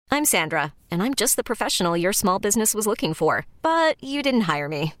I'm Sandra, and I'm just the professional your small business was looking for. But you didn't hire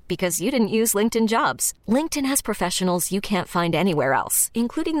me because you didn't use LinkedIn Jobs. LinkedIn has professionals you can't find anywhere else,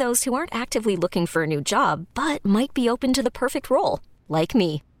 including those who aren't actively looking for a new job, but might be open to the perfect role, like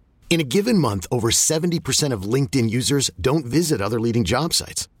me. In a given month, over 70% of LinkedIn users don't visit other leading job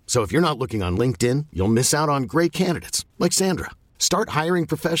sites. So if you're not looking on LinkedIn, you'll miss out on great candidates like Sandra. Start hiring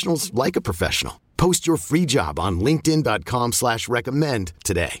professionals like a professional. Post your free job on linkedin.com/recommend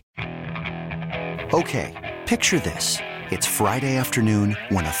today. Okay, picture this. It's Friday afternoon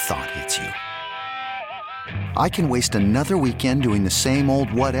when a thought hits you. I can waste another weekend doing the same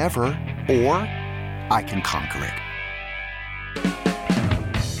old whatever, or I can conquer it.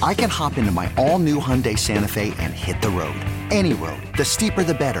 I can hop into my all-new Hyundai Santa Fe and hit the road. Any road. The steeper,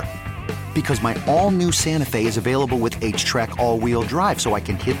 the better. Because my all-new Santa Fe is available with H-Track all-wheel drive, so I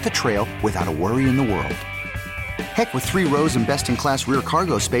can hit the trail without a worry in the world. Heck, with 3 rows and best-in-class rear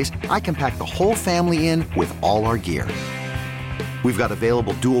cargo space, I can pack the whole family in with all our gear. We've got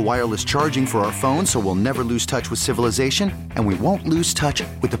available dual wireless charging for our phones, so we'll never lose touch with civilization, and we won't lose touch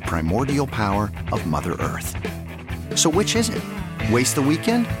with the primordial power of Mother Earth. So which is it? Waste the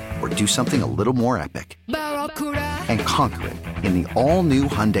weekend or do something a little more epic? And conquer it in the all-new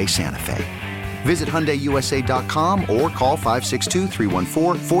Hyundai Santa Fe. Visit HyundaiUSA.com or call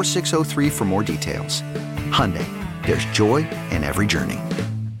 562-314-4603 for more details. Hyundai, there's joy in every journey.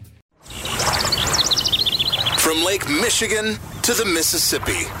 From Lake Michigan to the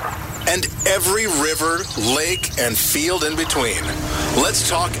Mississippi and every river, lake, and field in between, let's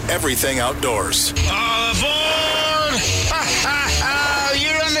talk everything outdoors. All aboard!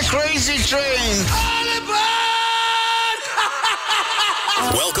 You're on the crazy train. All aboard!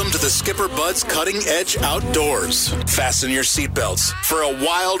 Welcome to the Skipper Bud's Cutting Edge Outdoors. Fasten your seatbelts for a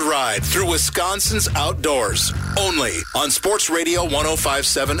wild ride through Wisconsin's outdoors. Only on Sports Radio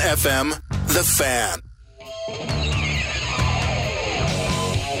 105.7 FM, The Fan.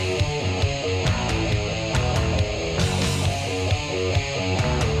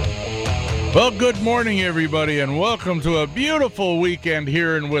 Well, good morning, everybody, and welcome to a beautiful weekend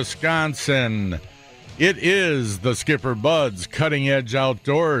here in Wisconsin. It is the Skipper Bud's Cutting Edge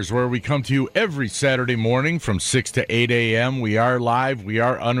Outdoors, where we come to you every Saturday morning from 6 to 8 a.m. We are live. We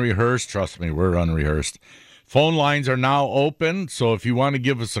are unrehearsed. Trust me, we're unrehearsed. Phone lines are now open, so if you want to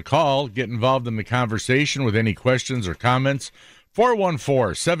give us a call, get involved in the conversation with any questions or comments,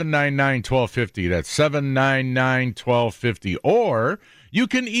 414-799-1250. That's 799-1250. Or you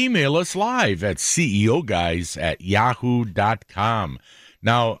can email us live at ceoguys@yahoo.com.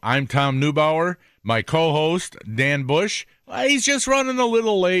 Now, I'm Tom Neubauer. My co-host, Dan Bush, he's just running a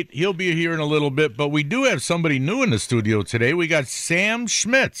little late. He'll be here in a little bit, but we do have somebody new in the studio today. We got Sam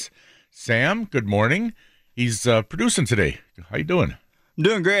Schmitz. Sam, good morning. He's producing today. How you doing? I'm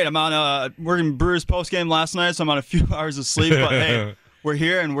doing great. I'm on working Brewers postgame last night, so I'm on a few hours of sleep. But hey, we're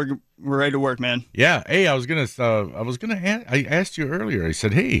here and we're ready to work, man. Yeah. Hey, I asked you earlier. I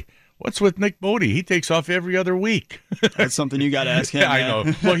said, hey, what's with Nick Bodie? He takes off every other week. That's something you got to ask him. Yeah, I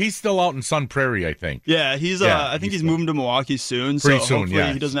know. Well, he's still out in Sun Prairie, I think. Yeah, I think he's moving to Milwaukee soon. Pretty so soon,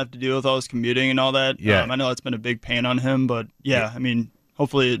 hopefully he doesn't have to deal with all his commuting and all that. Yeah. I know that's been a big pain on him, but I mean,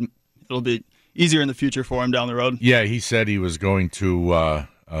 hopefully it'll be easier in the future for him down the road. Yeah, he said he was going to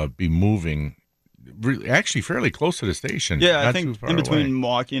be moving actually fairly close to the station. Yeah, I think in between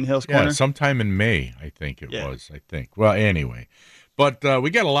Milwaukee and Hales Corner. Yeah, sometime in May, I think it was. Well, anyway. But we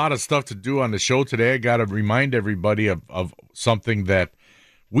got a lot of stuff to do on the show today. I got to remind everybody of something that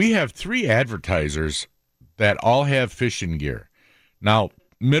we have 3 advertisers that all have fishing gear. Now,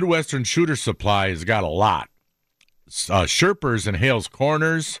 Midwestern Shooter Supply has got a lot. Sherpers and Hales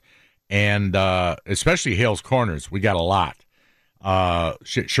Corners, and especially Hales Corners, we got a lot.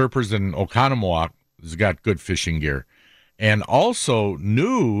 Sherpers in Oconomowoc has got good fishing gear. And also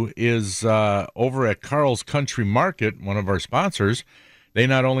new is over at Carl's Country Market, one of our sponsors. They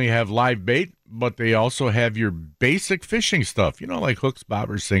not only have live bait, but they also have your basic fishing stuff, like hooks,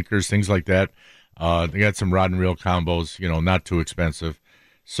 bobbers, sinkers, things like that. They got some rod and reel combos, not too expensive.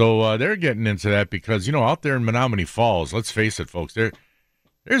 So they're getting into that because, out there in Menominee Falls, let's face it, folks,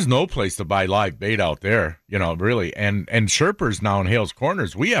 there's no place to buy live bait out there, really. And Sherpers now in Hales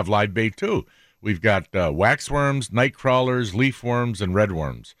Corners, we have live bait too. We've got waxworms, night crawlers, leaf worms, and red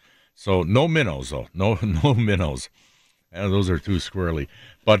worms. So no minnows, though. No minnows. Those are too squirrely.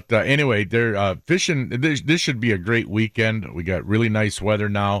 But anyway, they're fishing. This should be a great weekend. We got really nice weather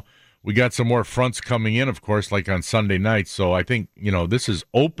now. We got some more fronts coming in, of course, like on Sunday night. So I think, this is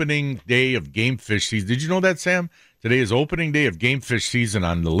opening day of game fish season. Did you know that, Sam? Today is opening day of game fish season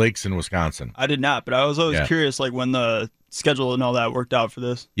on the lakes in Wisconsin. I did not, but I was always curious, like when the schedule and all that worked out for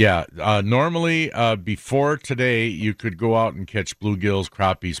this? Yeah, normally before today, you could go out and catch bluegills,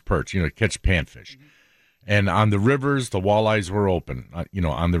 crappies, perch, catch panfish. And on the rivers, the walleyes were open,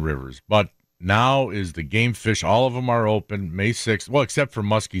 on the rivers. But now is the game fish. All of them are open May 6th, well, except for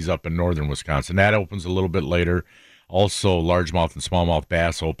muskies up in northern Wisconsin. That opens a little bit later. Also, largemouth and smallmouth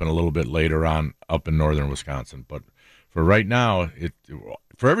bass open a little bit later on up in northern Wisconsin. But for right now,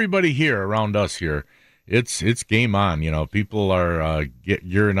 for everybody here around us here, it's game on. People are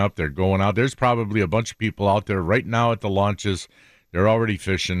gearing up. They're going out. There's probably a bunch of people out there right now at the launches. They're already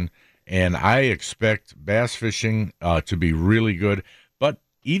fishing, and I expect bass fishing to be really good. But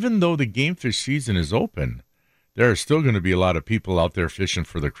even though the game fish season is open, there are still going to be a lot of people out there fishing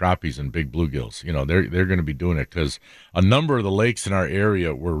for the crappies and big bluegills. They're going to be doing it because a number of the lakes in our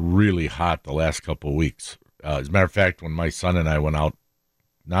area were really hot the last couple of weeks. As a matter of fact, when my son and I went out,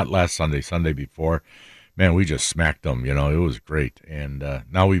 not last Sunday, Sunday before, man, we just smacked them. It was great. And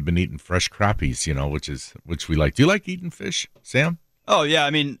now we've been eating fresh crappies, which we like. Do you like eating fish, Sam? Oh yeah,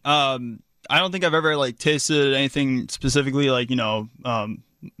 I mean, I don't think I've ever tasted anything specifically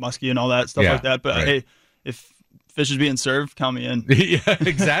musky and all that stuff like that. But hey, if fish is being served, count me in. Yeah,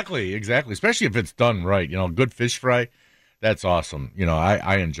 exactly. Especially if it's done right. Good fish fry, that's awesome.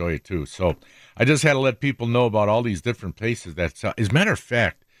 I enjoy it too. So I just had to let people know about all these different places. As a matter of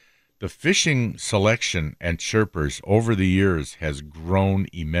fact, the fishing selection at Chirpers over the years has grown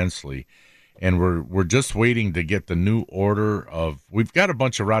immensely. And we're just waiting to get the new order of. We've got a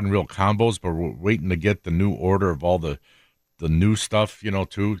bunch of rod and reel combos, but we're waiting to get the new order of all the new stuff,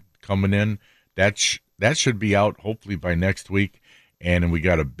 too, coming in. That should be out hopefully by next week. And we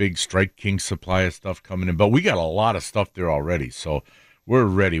got a big Strike King supply of stuff coming in. But we got a lot of stuff there already. So we're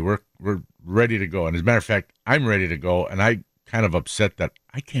ready. We're ready to go. And as a matter of fact, I'm ready to go. And I kind of upset that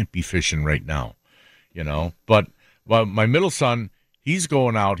I can't be fishing right now, But my middle son, he's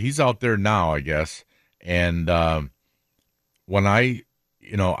going out. He's out there now, I guess. And when I'm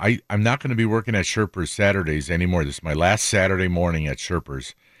not going to be working at Chirpers Saturdays anymore. This is my last Saturday morning at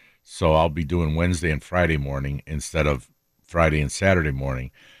Chirpers. So I'll be doing Wednesday and Friday morning instead of Friday and Saturday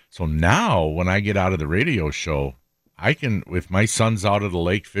morning. So now when I get out of the radio show, I can, if my son's out of the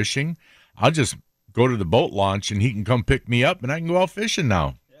lake fishing, I'll just go to the boat launch and he can come pick me up and I can go out fishing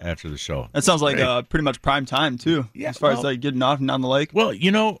now after the show. That sounds like pretty much prime time too, as far as getting off and down the lake. Well,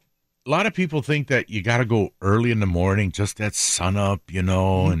 a lot of people think that you got to go early in the morning, just at sunup,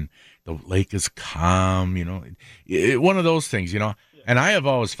 and the lake is calm, one of those things, And I have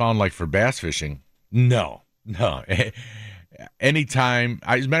always found, for bass fishing, no. Anytime,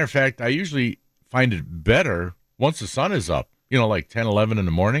 as a matter of fact, I usually find it better once the sun is up, 10, 11 in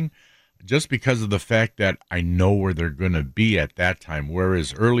the morning, just because of the fact that I know where they're going to be at that time.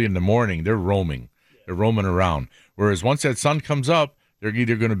 Whereas early in the morning, they're roaming. They're roaming around. Whereas once that sun comes up, they're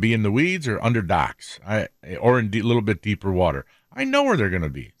either going to be in the weeds or under docks or in a little bit deeper water. I know where they're going to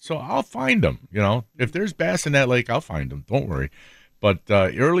be, so I'll find them. If there's bass in that lake, I'll find them. Don't worry. But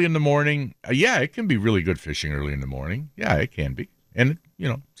early in the morning, it can be really good fishing early in the morning. Yeah, it can be. And,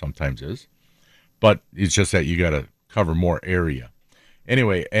 sometimes is. But it's just that you got to cover more area.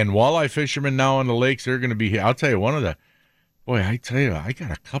 Anyway, and walleye fishermen now on the lakes, they're going to be here. I'll tell you, I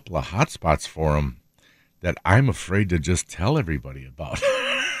got a couple of hot spots for them that I'm afraid to just tell everybody about.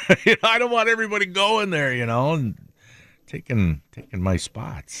 I don't want everybody going there, and taking my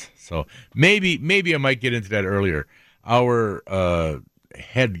spots. So maybe I might get into that earlier. Our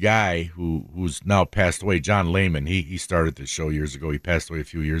head guy who's now passed away, John Lehman, he started the show years ago. He passed away a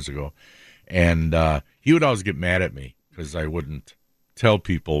few years ago. And he would always get mad at me because I wouldn't tell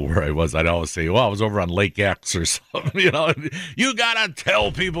people where I was. I'd always say, I was over on Lake X or something. You got to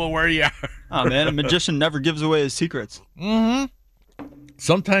tell people where you are. Oh, man, a magician never gives away his secrets. Mm-hmm.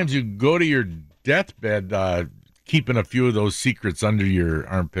 Sometimes you go to your deathbed keeping a few of those secrets under your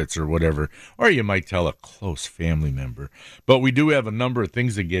armpits or whatever, or you might tell a close family member. But we do have a number of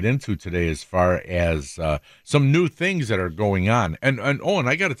things to get into today as far as some new things that are going on. And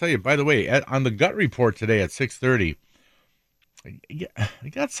I got to tell you, by the way, on the Gut Report today at 6:30, I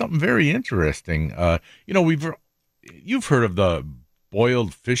got something very interesting. You've heard of the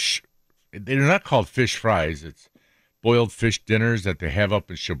boiled fish. They're not called fish fries. It's boiled fish dinners that they have up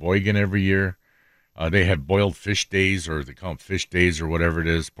in Sheboygan every year. They have boiled fish days, or they call them fish days, or whatever it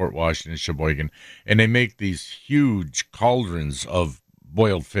is, Port Washington, Sheboygan. And they make these huge cauldrons of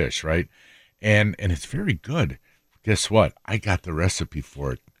boiled fish, right? And it's very good. Guess what? I got the recipe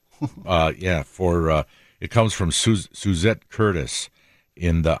for it. It comes from Suzette Curtis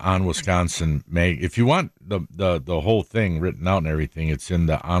in the On Wisconsin mag. If you want the whole thing written out and everything, it's in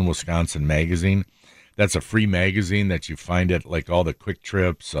the On Wisconsin magazine. That's a free magazine that you find at like all the Quick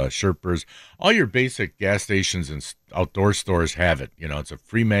Trips, Sherpers, all your basic gas stations and outdoor stores have it. It's a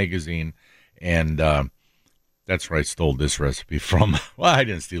free magazine, and that's where I stole this recipe from. Well, I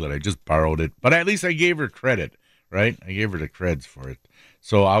didn't steal it. I just borrowed it, but at least I gave her credit, right? I gave her the creds for it.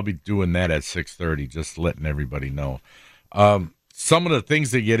 So I'll be doing that at 6:30, just letting everybody know. Some of the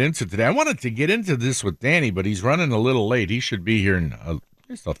things to get into today. I wanted to get into this with Danny, but he's running a little late. He should be here in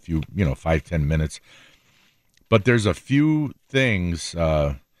just a few, 5-10 minutes. But there's a few things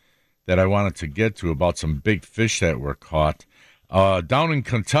that I wanted to get to about some big fish that were caught. Down in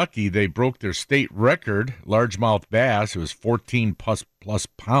Kentucky, they broke their state record, largemouth bass. It was 14 plus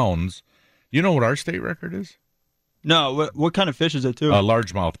pounds. Do you know what our state record is? No, what kind of fish is it, too?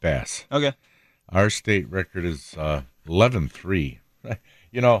 Largemouth bass. Okay. Our state record is 11.3.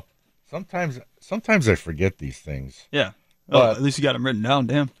 Sometimes I forget these things. Yeah. Well, at least you got them written down,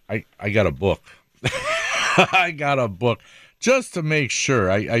 damn. I got a book. I got a book just to make sure.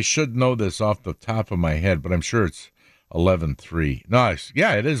 I should know this off the top of my head, but I'm sure it's 11.3. No,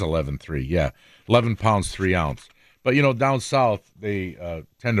 yeah, it is 11.3. Yeah, 11 pounds, 3 ounce. But, down south, they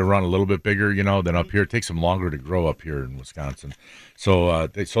tend to run a little bit bigger, than up here. It takes them longer to grow up here in Wisconsin. So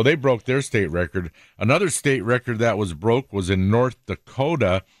they broke their state record. Another state record that was broke was in North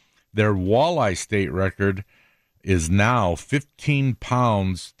Dakota. Their walleye state record is now 15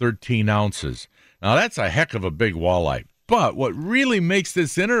 pounds, 13 ounces. Now, that's a heck of a big walleye. But what really makes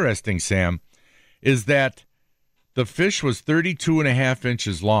this interesting, Sam, is that the fish was 32.5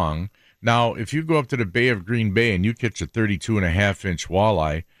 inches long. Now, if you go up to the Bay of Green Bay and you catch a 32.5-inch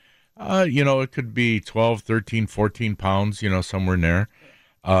walleye, it could be 12, 13, 14 pounds, somewhere in there.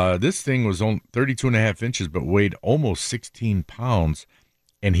 This thing was only 32.5 inches but weighed almost 16 pounds.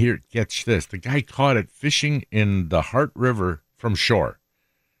 And here, catch this. The guy caught it fishing in the Hart River from shore.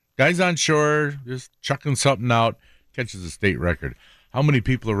 Guy's on shore, just chucking something out, catches a state record. How many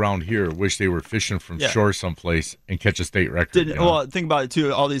people around here wish they were fishing from shore someplace and catch a state record? Well, think about it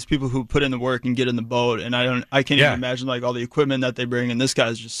too. All these people who put in the work and get in the boat, and I can't even imagine like all the equipment that they bring. And this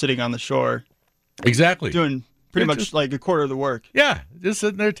guy's just sitting on the shore, exactly, doing pretty much like a quarter of the work. Yeah, just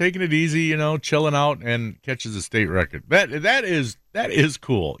sitting there taking it easy, chilling out, and catches a state record. That is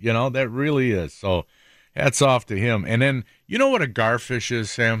cool. That really is. So, hats off to him. And then you know what a garfish is,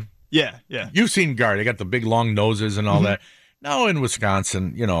 Sam? Yeah. You've seen gar. They got the big long noses and all that. Now in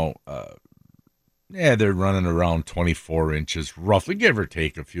Wisconsin, they're running around 24 inches, roughly, give or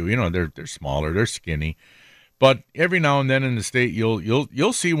take a few. They're smaller, they're skinny, but every now and then in the state,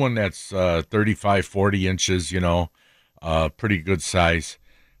 you'll see one that's 35, 40 inches. Pretty good size.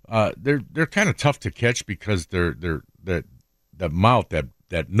 They're kind of tough to catch because the mouth,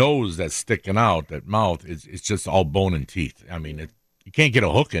 that nose that's sticking out, that mouth is just all bone and teeth. I mean, you can't get a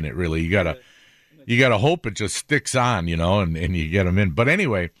hook in it really. You gotta hope it just sticks on, and you get them in. But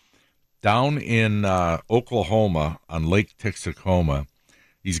anyway, down in Oklahoma on Lake Texarkana,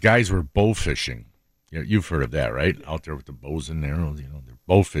 these guys were bow fishing. You've heard of that, right? Out there with the bows in there, they're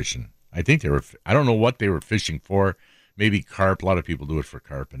bow fishing. I think I don't know what they were fishing for. Maybe carp. A lot of people do it for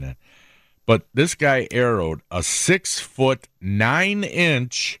carp and that. But this guy arrowed a 6-foot,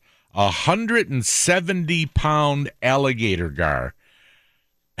 9-inch, 170-pound alligator gar.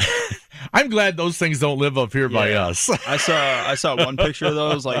 I'm glad those things don't live up here by us. I saw one picture of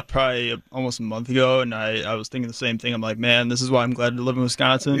those like probably almost a month ago, and I was thinking the same thing. I'm like, man, this is why I'm glad to live in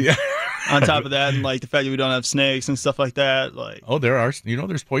Wisconsin. Yeah. On top of that, and like the fact that we don't have snakes and stuff like that, like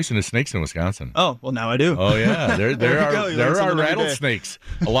there's poisonous snakes in Wisconsin. Oh well, now I do. Oh yeah, there are rattlesnakes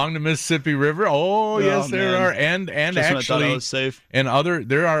along the Mississippi River. Oh yes, there are, and just actually, when I was safe. And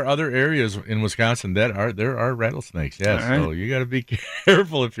there are other areas in Wisconsin there are rattlesnakes. Yes, right. So you got to be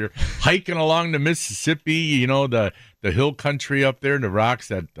careful if you're hiking along the Mississippi. The hill country up there, and the rocks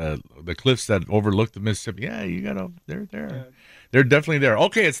the cliffs that overlook the Mississippi. Yeah, you gotta. They're there. Yeah. They're definitely there.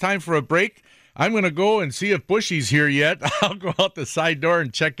 Okay, it's time for a break. I'm going to go and see if Bushy's here yet. I'll go out the side door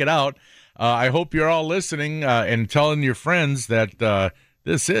and check it out. I hope you're all listening and telling your friends that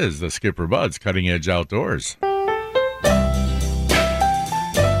this is the Skipper Buds Cutting Edge Outdoors.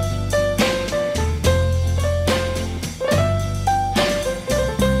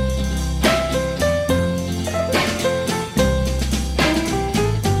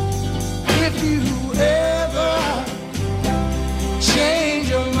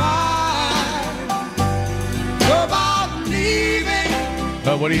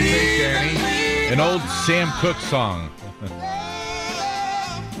 What do you think, Danny? An old Sam Cooke song.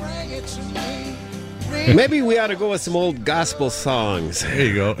 Maybe we ought to go with some old gospel songs. There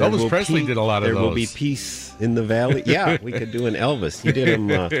you go. Elvis Presley did a lot of those. There will be peace in the valley. Yeah, we could do an Elvis. He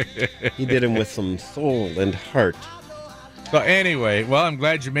did him with some soul and heart. So anyway, well, I'm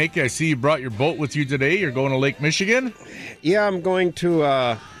glad you make it. I see you brought your boat with you today. You're going to Lake Michigan? Yeah, I'm going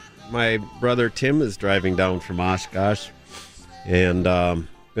to, my brother Tim is driving down from Oshkosh, and going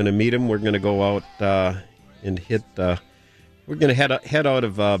to meet him. We're going to go out and hit, we're going to head out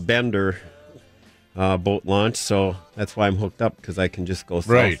of Bender boat launch, so that's why I'm hooked up, because I can just go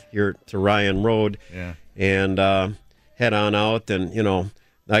south here to Ryan Road and head on out, and, you know,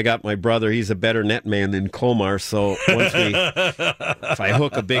 I got my brother. He's a better net man than Komar, so if I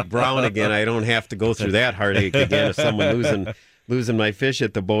hook a big brown again, I don't have to go through that heartache again of someone losing my fish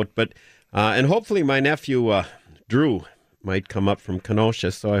at the boat. But and hopefully my nephew Drew might come up from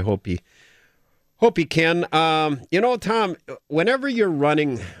Kenosha, so I hope he can. You know, Tom, whenever you're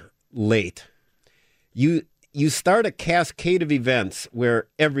running late, you start a cascade of events where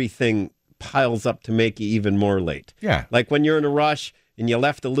everything piles up to make you even more late. Yeah, like when you're in a rush and you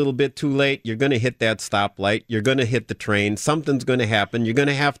left a little bit too late, you're going to hit that stoplight. You're going to hit the train. Something's going to happen. You're going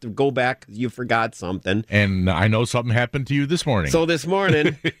to have to go back. You forgot something. And I know something happened to you this morning. So this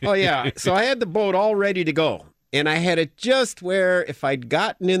morning, so I had the boat all ready to go. And I had it just where if I'd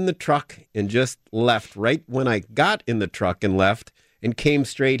gotten in the truck and just left right when I got in the truck and left and came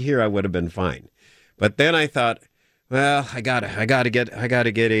straight here, I would have been fine. But then I thought, well, I gotta get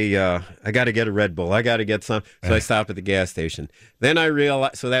a Red Bull. I gotta get some. So I stopped at the gas station. Then I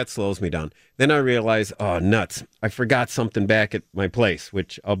realized, so that slows me down. Then I realized, oh, nuts. I forgot something back at my place,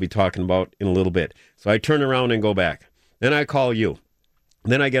 which I'll be talking about in a little bit. So I turn around and go back. Then I call you.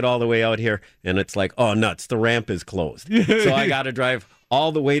 Then I get all the way out here, and it's like, oh, nuts. The ramp is closed. So I got to drive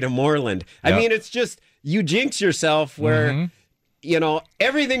all the way to Moreland. I mean, it's just, you jinx yourself where... You know,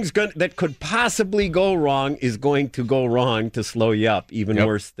 everything's that could possibly go wrong is going to go wrong to slow you up, even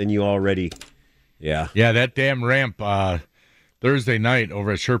worse than you already. Yeah, that damn ramp. Thursday night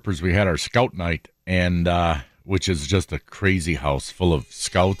over at Sherpers, we had our scout night, and which is just a crazy house full of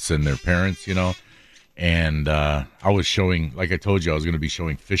scouts and their parents, you know. And I was showing, like I told you, I was going to be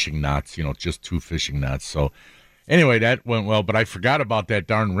showing fishing knots, you know, just 2 fishing knots. So anyway, that went well, but I forgot about that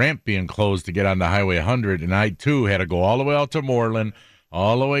darn ramp being closed to get on the Highway 100, and I, too, had to go all the way out to Moreland,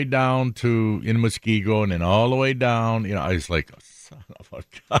 all the way down to in Muskego, and then all the way down. You know, I was like, oh, son of a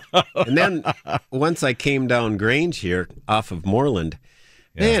God. And then once I came down Grange here off of Moreland,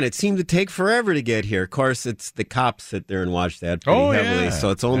 man, it seemed to take forever to get here. Of course, it's the cops sit there and watch that pretty heavily, so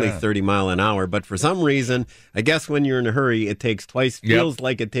it's only 30 mile an hour. But for some reason, I guess when you're in a hurry, it takes feels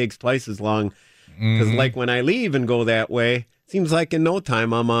like it takes twice as long. Because like when I leave and go that way, seems like in no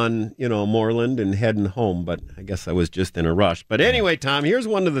time I'm on, you know, Moreland and heading home. But I guess I was just in a rush. But anyway, Tom, here's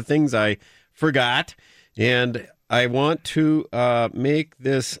one of the things I forgot. And I want to make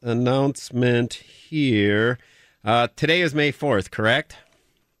this announcement here. Today is May 4th, correct?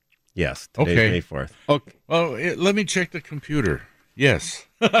 Yes, today is May 4th. Okay. Well, let me check the computer. Yes.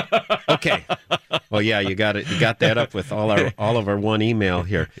 Okay. Well, yeah, you got it. You got that up with all of our one email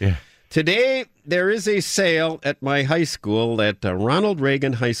here. Yeah. Today, there is a sale at my high school, at Ronald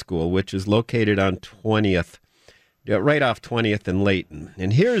Reagan High School, which is located on 20th, right off 20th and Layton.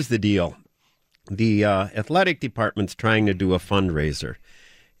 And here's the deal. The athletic department's trying to do a fundraiser.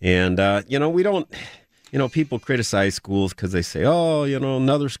 And, you know, we don't... You know, people criticize schools because they say, oh, you know,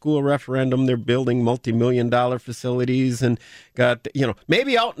 another school referendum. They're building multi-million-dollar facilities and got, you know,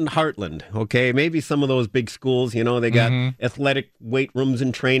 maybe out in Heartland, okay? Maybe some of those big schools, you know, they got athletic weight rooms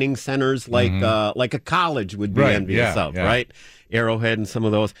and training centers like a college would be envious of, right? Arrowhead and some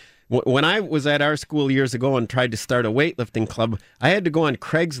of those. When I was at our school years ago and tried to start a weightlifting club, I had to go on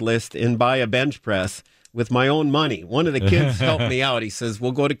Craigslist and buy a bench press with my own money. One of the kids helped me out. He says,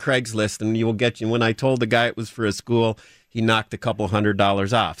 we'll go to Craigslist and you will get you. When I told the guy it was for a school, he knocked a couple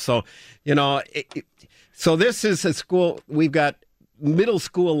 $100 off. So, you know, so this is a school. We've got middle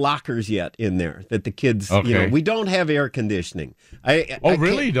school lockers yet in there that the kids, you know, we don't have air conditioning.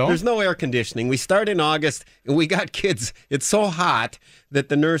 Really? Don't? There's no air conditioning. We start in August and we got kids. It's so hot that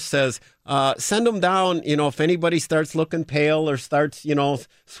the nurse says, send them down, you know, if anybody starts looking pale or starts, you know,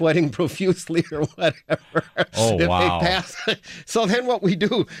 sweating profusely or whatever. Oh, wow. So then what we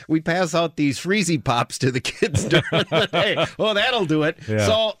do, we pass out these Freezy Pops to the kids during the day. Well, that'll do it. Yeah.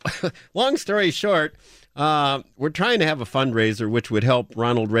 So long story short, we're trying to have a fundraiser which would help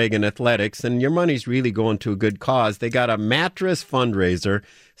Ronald Reagan Athletics, and your money's really going to a good cause. They got a mattress fundraiser,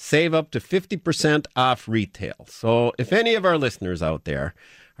 save up to 50% off retail. So if any of our listeners out there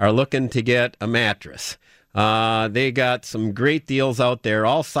are looking to get a mattress, they got some great deals out there,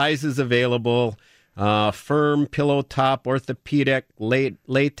 all sizes available. Firm, pillow top, orthopedic,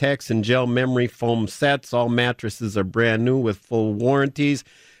 latex, and gel memory foam sets. All mattresses are brand new with full warranties.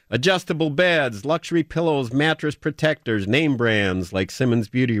 Adjustable beds, luxury pillows, mattress protectors, name brands like Simmons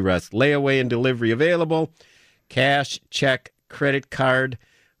Beauty Rest. Layaway and delivery available. Cash, check, credit card.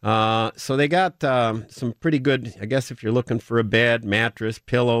 So they got some pretty good, I guess, if you're looking for a bed, mattress,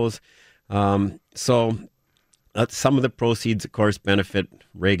 pillows. So some of the proceeds, of course, benefit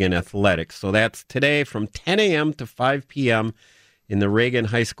Reagan Athletics. So that's today from 10 a.m. to 5 p.m. in the Reagan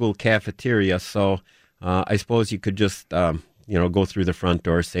High School cafeteria. So I suppose you could just, go through the front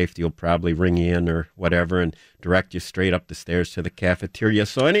door. Safety will probably ring you in or whatever and direct you straight up the stairs to the cafeteria.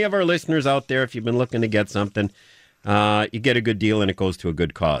 So any of our listeners out there, if you've been looking to get something, you get a good deal and it goes to a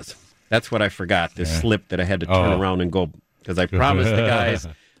good cause. That's what I forgot, this slip that I had to turn around and go, because I promised the guys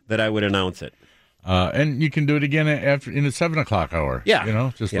that I would announce it. And you can do it again in the 7 o'clock hour. Yeah.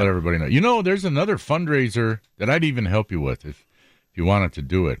 Let everybody know. There's another fundraiser that I'd even help you with if you wanted to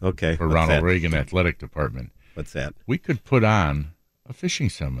do it. Okay. For Ronald Reagan Athletic Department. What's that? We could put on a fishing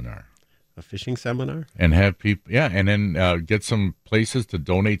seminar. A fishing seminar? And have people, and then get some places to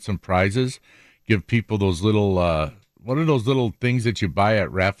donate some prizes. Give people those little, what are those little things that you buy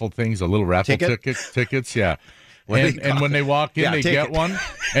at raffle things? A little raffle tickets, yeah. And when they walk in, they get one,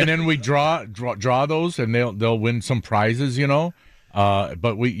 and then we draw those, and they'll win some prizes,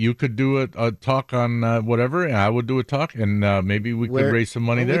 But you could do a talk on whatever, and I would do a talk, and maybe we could raise some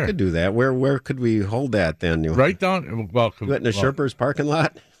money there. We could do that. Where could we hold that then? Right down. Well, in the Sherpers parking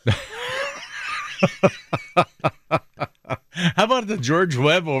lot. How about the George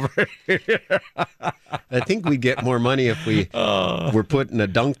Webb over here? I think we get more money if we're put in a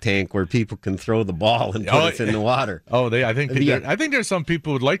dunk tank where people can throw the ball and put us in the water. I think there's some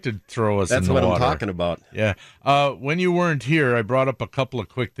people who'd like to throw us in the water. That's what I'm talking about. Yeah. When you weren't here, I brought up a couple of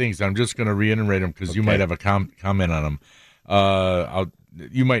quick things. I'm just going to reiterate them because you might have a comment on them.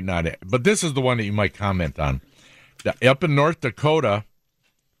 You might not, but this is the one that you might comment on. Up in North Dakota,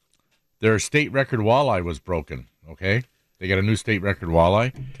 their state record walleye was broken, okay? They got a new state record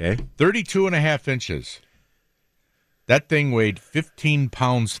walleye. Okay. 32.5 inches. That thing weighed 15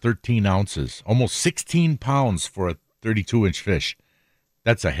 pounds, 13 ounces. Almost 16 pounds for a 32-inch fish.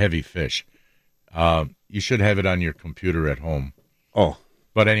 That's a heavy fish. You should have it on your computer at home. Oh.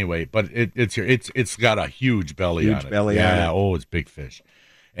 But anyway, it's got a huge belly on it. Huge belly on it. Yeah, it's big fish.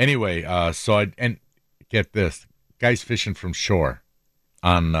 Anyway, and get this. Guy's fishing from shore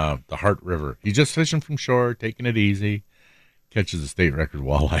on the Hart River. He's just fishing from shore, taking it easy. Catches a state record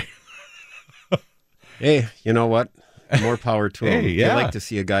walleye. Hey, you know what? More power to him. Yeah. I like to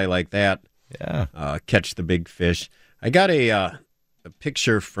see a guy like that catch the big fish. I got a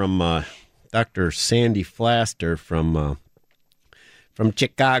picture from Dr. Sandy Flaster from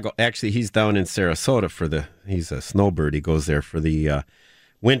Chicago. Actually, he's down in Sarasota he's a snowbird. He goes there for the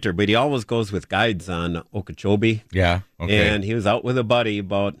winter, but he always goes with guides on Okeechobee. Yeah, okay. And he was out with a buddy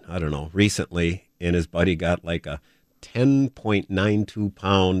about, recently, and his buddy got like a 10.92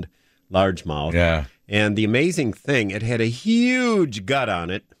 pound largemouth. Yeah. And the amazing thing, it had a huge gut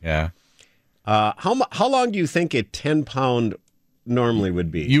on it. Yeah. How long do you think a 10-pound normally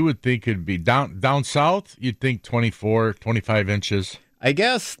would be? You would think it'd be down south, you'd think 24, 25 inches. I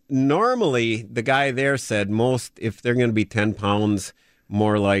guess normally the guy there said most, if they're going to be 10 pounds,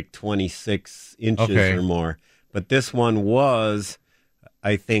 more like 26 inches or more. But this one was,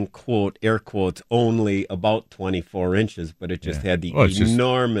 I think, quote, air quotes, only about 24 inches, but it just had the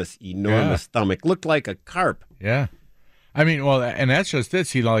enormous stomach. Looked like a carp. Yeah. I mean, and that's just it.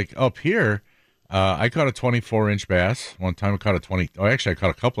 See, like up here, I caught a 24-inch bass. One time I caught I caught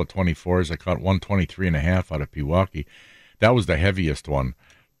a couple of 24s. I caught one 23.5 out of Pewaukee. That was the heaviest one.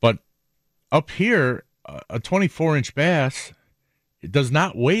 But up here, a 24-inch bass, it does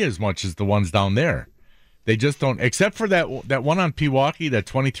not weigh as much as the ones down there. They just don't, except for that one on Pewaukee, that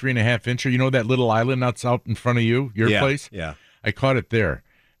 23.5-incher. You know that little island that's out in front of your place? Yeah. I caught it there.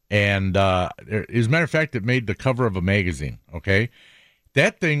 And as a matter of fact, it made the cover of a magazine, okay?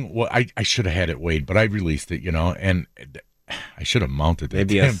 That thing, I should have had it weighed, but I released it, and I should have mounted it.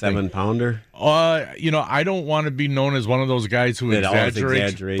 Maybe a 7-pounder? I don't want to be known as one of those guys who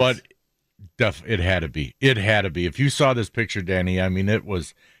exaggerates, but it had to be. It had to be. If you saw this picture, Danny, I mean, it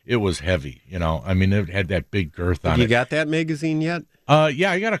was heavy, I mean, it had that big girth on it. Have you got that magazine yet?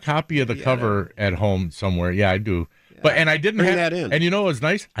 Yeah, I got a copy of the cover at home somewhere. Yeah, I do. Yeah. And I didn't bring have that in. And what was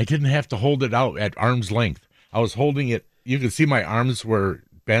nice? I didn't have to hold it out at arm's length. I was holding it. You could see my arms were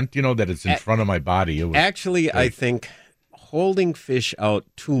bent, that it's in front of my body. It was actually, I think holding fish out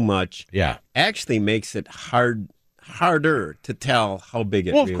too much actually makes it hard harder to tell how big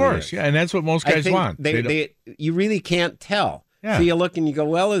it Well, really of course, is. yeah, and that's what most I guys think want. you really can't tell. Yeah. So you look and you go,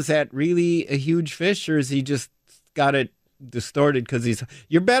 well, is that really a huge fish, or is he just got it distorted because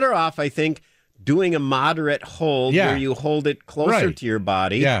you're better off, I think, doing a moderate hold where you hold it closer to your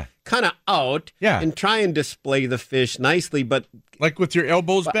body, kind of out, and try and display the fish nicely, but like with your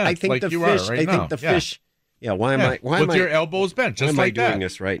elbows bent, I think like the you fish, are right I now. think the fish. Yeah, why am with your elbows bent, just why like am I that. doing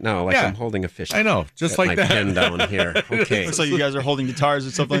this right now? Like I'm holding a fish. I know, just Got like my that. pen down here. Okay. Looks like you guys are holding guitars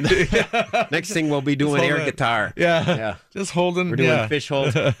or something like that. Next thing we'll be doing air guitar. Yeah. Just holding. We're doing fish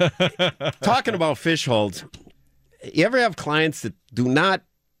holds. Talking about fish holds, you ever have clients that do not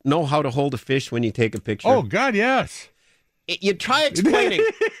know how to hold a fish when you take a picture? Oh, God, yes. You try explaining.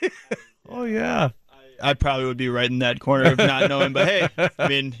 Oh, yeah. I probably would be right in that corner of not knowing, but hey, I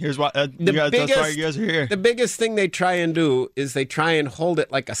mean, here's why that's why you guys are here. The biggest thing they try and do is they try and hold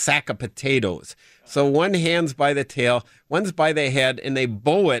it like a sack of potatoes. So one hand's by the tail, one's by the head, and they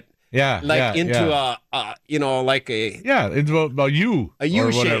bow it into a into a U a U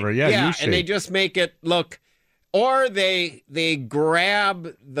or shape. whatever. Yeah, U shape. And they just make it look, or they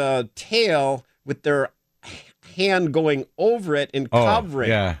grab the tail with their hand going over it and cover it.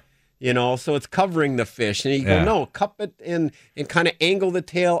 Yeah. So it's covering the fish. And you go, no, cup it and kind of angle the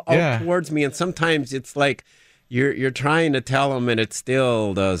tail out towards me. And sometimes it's like you're trying to tell them and it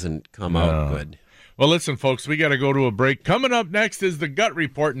still doesn't come out good. Well, listen, folks, we got to go to a break. Coming up next is the Gut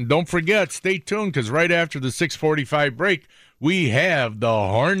Report. And don't forget, stay tuned, because right after the 6:45 break, we have the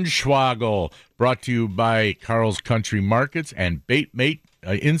Hornswoggle, brought to you by Carl's Country Markets and Baitmate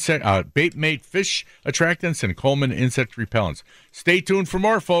Fish Attractants and Coleman Insect Repellents. Stay tuned for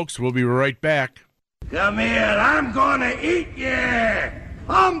more, folks. We'll be right back. Come here, I'm gonna eat you!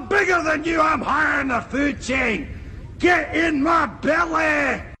 I'm bigger than you, I'm higher in the food chain! Get in my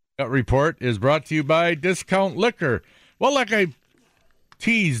belly! That report is brought to you by Discount Liquor. Well, like I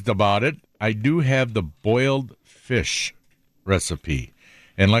teased about it, I do have the boiled fish recipe.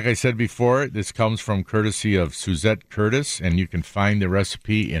 And like I said before, this comes from courtesy of Suzette Curtis, and you can find the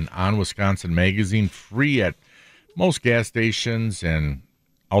recipe in On Wisconsin Magazine, free at most gas stations and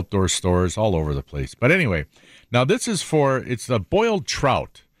outdoor stores all over the place. But anyway, now this is it's a boiled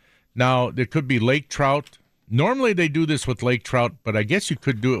trout. Now, there could be lake trout. Normally they do this with lake trout, but I guess you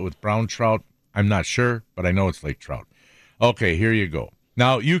could do it with brown trout. I'm not sure, but I know it's lake trout. Okay, here you go.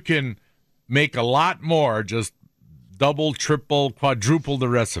 Now, you can make a lot more, just double, triple, quadruple the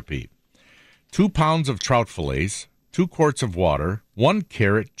recipe. 2 pounds of trout fillets, 2 quarts of water, 1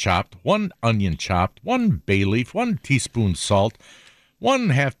 carrot chopped, 1 onion chopped, 1 bay leaf, 1 teaspoon salt,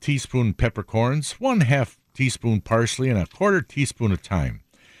 1/2 teaspoon peppercorns, 1/2 teaspoon parsley, and 1/4 teaspoon of thyme.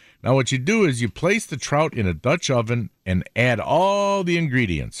 Now what you do is you place the trout in a Dutch oven and add all the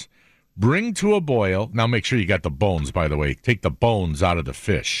ingredients. Bring to a boil. Now make sure you got the bones, by the way. Take the bones out of the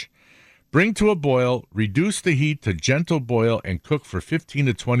fish. Bring to a boil, reduce the heat to gentle boil, and cook for 15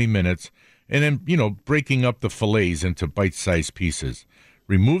 to 20 minutes, and then, breaking up the fillets into bite-sized pieces.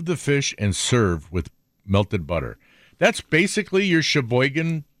 Remove the fish and serve with melted butter. That's basically your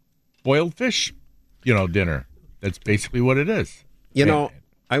Sheboygan boiled fish, dinner. That's basically what it is.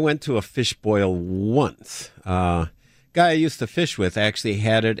 I went to a fish boil once. Guy I used to fish with actually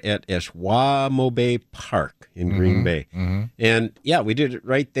had it at Esquimalt Park in Green Bay. Mm-hmm. And, we did it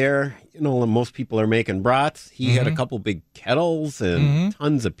right there. Most people are making brats. He had a couple big kettles, and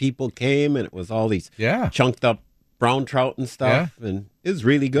tons of people came, and it was all these chunked up brown trout and stuff, and it was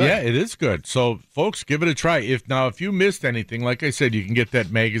really good. Yeah, it is good. So, folks, give it a try. If you missed anything, like I said, you can get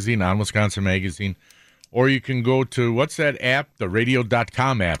that magazine, On Wisconsin Magazine, or you can go to, what's that app? The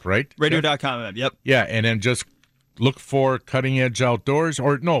radio.com app, right? Radio.com app, yep. Yeah, and then just look for Cutting Edge Outdoors,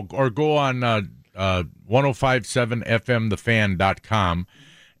 or go on 1057fmthefan.com,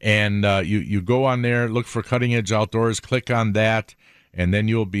 and you go on there, look for Cutting Edge Outdoors, click on that, and then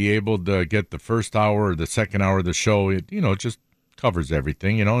you'll be able to get the first hour or the second hour of the show. It just covers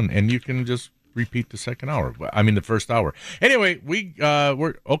everything, and you can just repeat the the first hour. Anyway,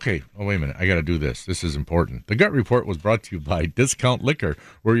 we're okay. Oh, wait a minute. I got to do this. This is important. The Gut Report was brought to you by Discount Liquor,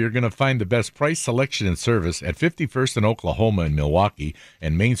 where you're going to find the best price, selection, and service at 51st and Oklahoma in Milwaukee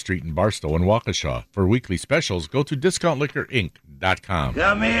and Main Street in Barstow and Waukesha. For weekly specials, go to discountliquorinc.com.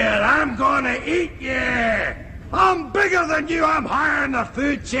 Come here, I'm gonna eat you! I'm bigger than you, I'm higher in the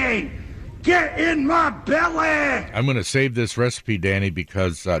food chain! Get in my belly! I'm going to save this recipe, Danny,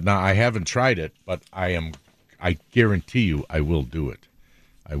 because now I haven't tried it, but I guarantee you I will do it.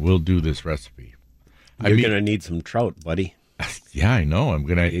 I will do this recipe. You're going to need some trout, buddy. Yeah, I know. I'm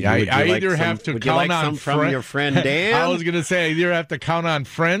gonna. I either have to count on from your friend Dan. I was gonna say I either have to count on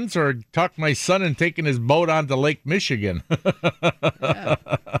friends or talk my son and taking his boat onto Lake Michigan. Yeah.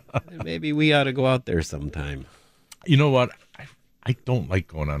 Maybe we ought to go out there sometime. You know what? I don't like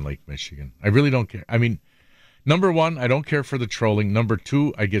going on Lake Michigan. I really don't care. I mean, number one, I don't care for the trolling. Number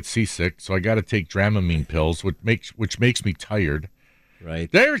two, I get seasick, so I got to take Dramamine pills, which makes me tired.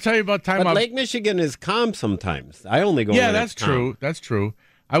 Right. Did I ever tell you about time? But Lake Michigan is calm sometimes. I only go. Yeah, that's true. That's true.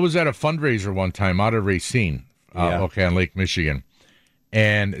 I was at a fundraiser one time out of Racine, on Lake Michigan,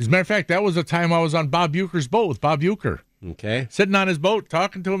 and as a matter of fact, that was the time I was on Bob Uecker's boat with Bob Uecker. Okay. Sitting on his boat,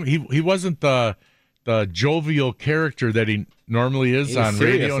 talking to him. He wasn't the jovial character that he normally is on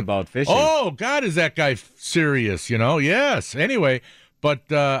radio. About fishing. Oh God, is that guy serious? Yes. Anyway,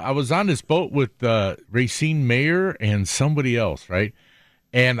 but I was on this boat with Racine Mayor and somebody else, right?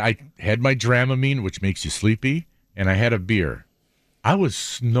 And I had my Dramamine, which makes you sleepy, and I had a beer. I was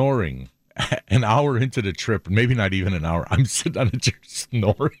snoring an hour into the trip, maybe not even an hour. I'm sitting on a chair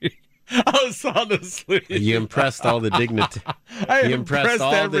snoring. I was sound asleep. You impressed all the You impressed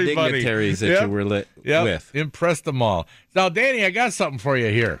all everybody. The dignitaries that you were with. Impressed them all. Now, Danny, I got something for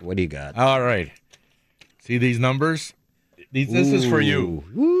you here. What do you got? All right. See these numbers? This is for you.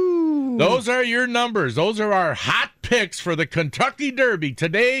 Woo. Those are your numbers. Those are our hot picks for the Kentucky Derby.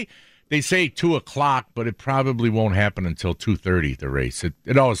 Today, they say 2 o'clock, but it probably won't happen until 2:30, the race.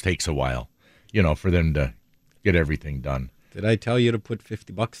 It always takes a while, for them to get everything done. Did I tell you to put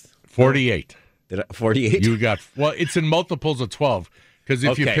 $50? 48. 48? You got, it's in multiples of 12. Because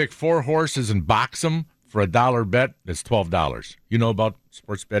if you pick 4 horses and box them for $1 bet, that's $12. You know about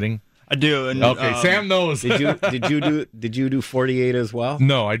sports betting? I do. And, okay, Sam knows. Did you do 48 as well?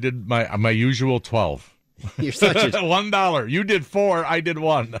 No, I did my usual 12. You're such a $1. You did 4, I did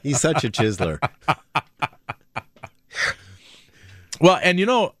 1. He's such a chiseler. Well, and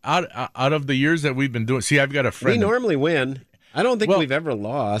out of the years that we've been doing, see, I've got a friend. We normally win. I don't think we've ever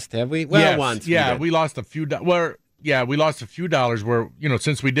lost, have we? Well, yes, once. Yeah, we lost a few. We lost a few dollars. Where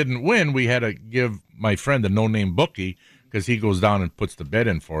since we didn't win, we had to give my friend a no-name bookie because he goes down and puts the bet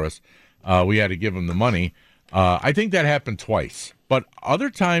in for us. We had to give him the money. I think that happened twice, but other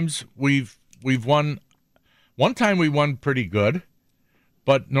times we've won. One time we won pretty good,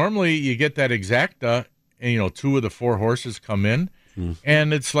 but normally you get that exacta, and 2 of the 4 horses come in,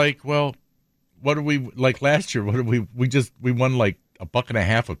 and it's like, well, what do we like last year? What did we won like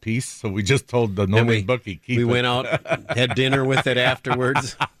 $1.50 a piece, so we just told the no-name bookie keep it. We went out, had dinner with it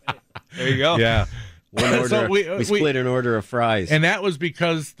afterwards. There you go. Yeah. One order, so we split an order of fries. And that was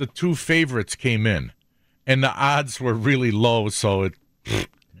because the 2 favorites came in, and the odds were really low, so it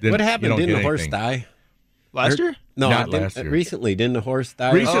didn't. What happened? Didn't the horse die? Last year? No, not last year. Recently, didn't the horse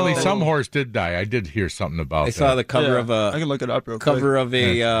die? Recently, some horse did die. I did hear something about that. I saw the cover of a. I can look it up real quick. Cover of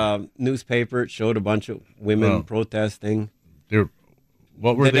a newspaper. It showed a bunch of women protesting.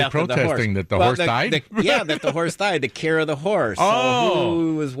 What were they protesting? That the horse died? That the horse died. The care of the horse. Oh. So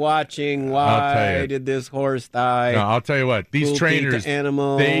who was watching? Why did this horse die? No, I'll tell you what. These trainers,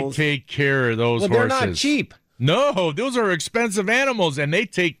 they take care of those horses. They're not cheap. No, those are expensive animals, and they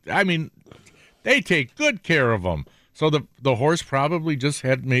take good care of them. So the horse probably just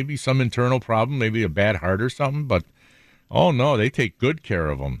had maybe some internal problem, maybe a bad heart or something, but oh no, they take good care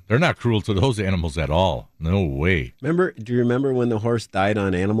of them. They're not cruel to those animals at all. No way. Do you remember when the horse died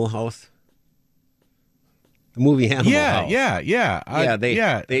on Animal House? The movie Animal House. Yeah.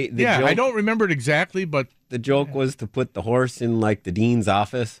 I don't remember it exactly, but the joke was to put the horse in like the dean's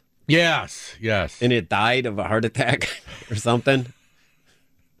office. Yes. And it died of a heart attack or something.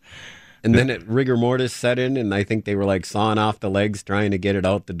 And then rigor mortis set in, and I think they were like sawing off the legs trying to get it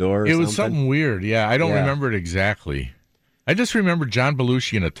out the door. It was something weird. Yeah, I don't remember it exactly. I just remember John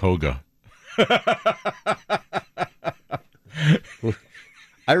Belushi in a toga.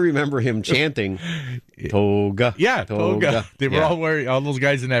 I remember him chanting toga. Yeah, toga. They were all wearing. All those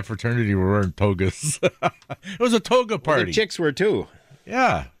guys in that fraternity were wearing togas. It was a toga party. The chicks were too.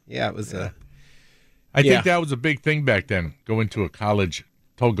 Yeah. It was. I think that was a big thing back then. Going to a college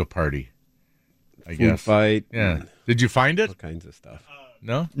toga party. I guess. Food fight. Yeah. Did you find it? All kinds of stuff.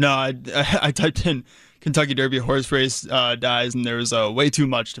 No. I typed in Kentucky Derby horse race dies, and there was way too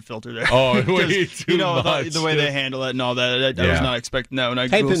much to filter there. Oh, way too much. The way they handle it and all that. I was not expecting that when I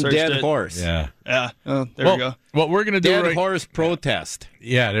type Google in searched dead it. Horse. Yeah. Oh, there we go. What we're gonna do? Dead horse protest.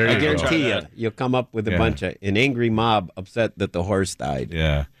 Yeah, there you go. I guarantee you'll come up with a bunch of an angry mob upset that the horse died.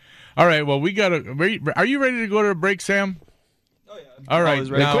 Yeah. All right. Well, we gotta. Are you ready to go to a break, Sam? Oh yeah. All right.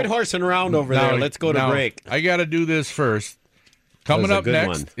 Now, quit horsing around over there. Let's go to break. I got to do this first. Coming up next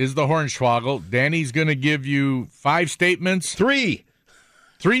one. is the Hornswoggle. Danny's going to give you 5 statements. 3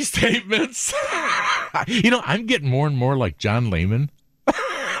 statements. I'm getting more and more like John Lehman.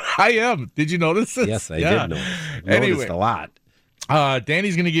 I am. Did you notice this? Yes, I did notice. Noticed a lot.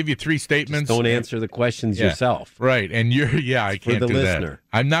 Danny's going to give you 3 statements. Just don't answer the questions yourself. Right. And I can't do listener.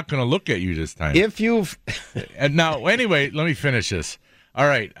 that. I'm not going to look at you this time. If you've... And now, anyway, let me finish this. All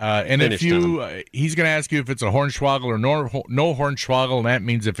right. And Finish, he's going to ask you if it's a Hornswoggle or no Hornswoggle, and that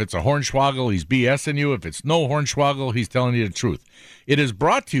means if it's a Hornswoggle, he's BSing you. If it's no Hornswoggle, he's telling you the truth. It is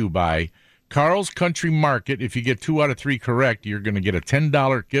brought to you by Carl's Country Market. If you get 2 out of 3 correct, you're going to get a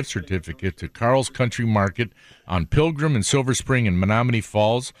 $10 gift certificate to Carl's Country Market on Pilgrim and Silver Spring and Menominee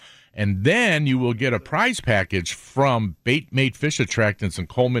Falls. And then you will get a prize package from Bait Mate Fish Attractants and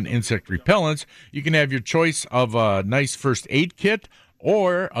Coleman Insect Repellents. You can have your choice of a nice first aid kit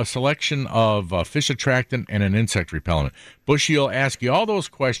or a selection of fish attractant and an insect repellent. Bushy will ask you all those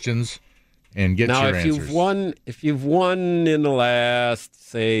questions and get your answers. Now, if you've won in the last,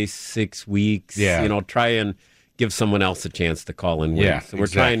 say, 6 weeks, try and give someone else a chance to call and win. Yeah, so we're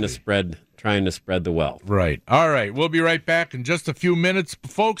trying to spread the wealth. Right. All right. We'll be right back in just a few minutes,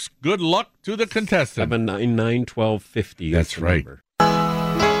 folks. Good luck to the contestant. 799-1250. That's right. Number.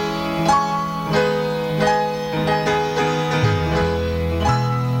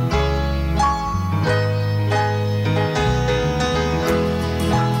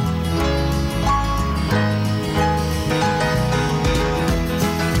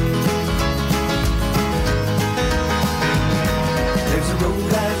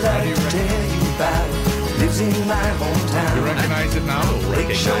 In my hometown. You recognize it now?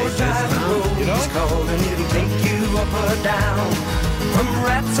 Lakeshore Drive Road is called, and it'll take you up or down. From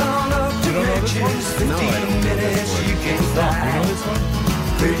Raton up to Bridges, 15 minutes you can fly. You know this one?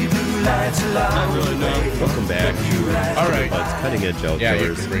 Pretty blue lights along the way. Welcome back. All right. It's Cutting Edge Outdoors. Yeah,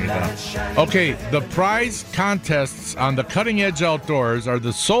 you can bring it down. Okay, the prize contests on the Cutting Edge Outdoors are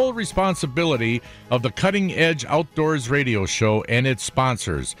the sole responsibility of the Cutting Edge Outdoors radio show and its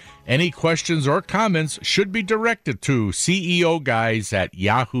sponsors. Any questions or comments should be directed to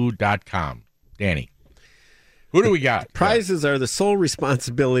ceoguys@yahoo.com. Danny, who do we got? Prizes are the sole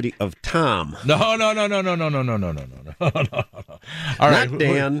responsibility of Tom. No. All right, Not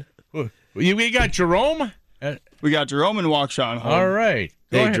Dan. We got Jerome. We got Jerome and Waukesha home. All right.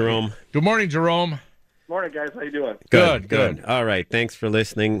 Go Hey, ahead. Jerome. Good morning, Jerome. Morning, guys. How you doing? Good. All right. Thanks for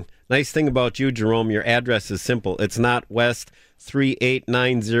listening. Nice thing about you, Jerome, your address is simple. It's not West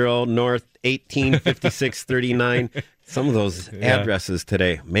 3890 North 185639. Some of those addresses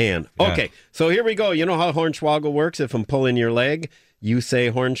today, man. Okay, so here we go. You know how Hornswoggle works? If I'm pulling your leg, you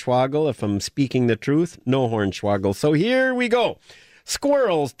say Hornswoggle. If I'm speaking the truth, no Hornswoggle. So here we go.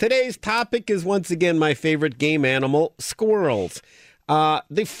 Squirrels. Today's topic is once again my favorite game animal, squirrels.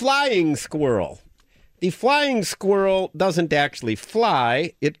 The flying squirrel. The flying squirrel doesn't actually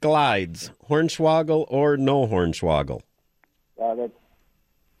fly, it glides. Hornswoggle or no Hornswoggle? That's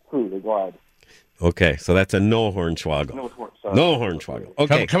who, the glide. Okay, so that's a no Hornswoggle. No Hornswoggle.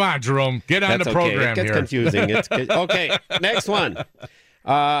 Okay. Come on, Jerome. Get on the program here. It gets confusing. Okay, next one.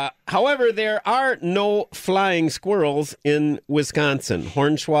 However, there are no flying squirrels in Wisconsin.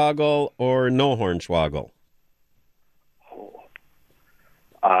 Hornswoggle or no Hornswoggle?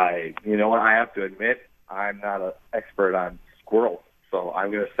 You know what? I have to admit, I'm not an expert on squirrels, so I'm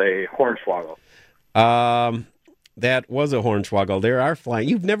going to say Hornswoggle. That was a Hornswoggle. There are flying.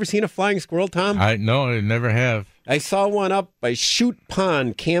 You've never seen a flying squirrel, Tom? No, I never have. I saw one up by Chute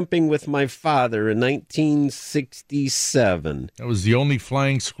Pond camping with my father in 1967. That was the only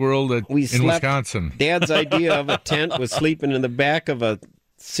flying squirrel in Wisconsin. Dad's idea of a tent was sleeping in the back of a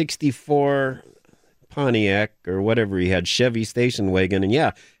 64 Pontiac or whatever he had, Chevy station wagon.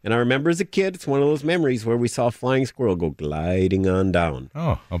 And I remember as a kid, it's one of those memories where we saw a flying squirrel go gliding on down.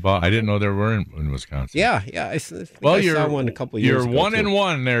 Oh, I didn't know there were in Wisconsin. Yeah. I saw one a couple years ago. You're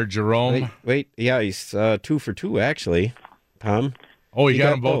 1-1 there, Jerome. Wait, he's 2 for 2 actually, Tom. Oh, you got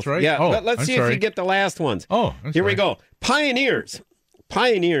them both right? Yeah, let's see if you get the last ones. Oh, here we go. Pioneers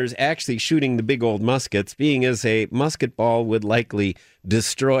actually shooting the big old muskets, being as a musket ball would likely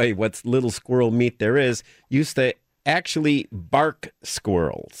destroy what little squirrel meat there is, used to actually bark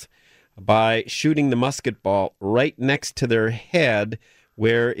squirrels by shooting the musket ball right next to their head,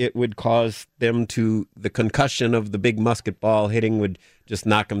 where it would cause them the concussion of the big musket ball hitting would just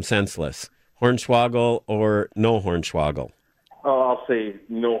knock them senseless. Hornswoggle or no Hornswoggle? Oh, I'll say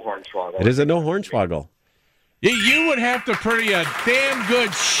no Hornswoggle. It is a no Hornswoggle. You would have to pretty a damn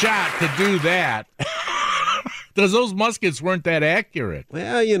good shot to do that. Because those muskets weren't that accurate.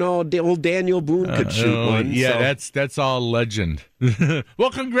 Well, the old Daniel Boone could shoot one. Yeah, so. that's all legend.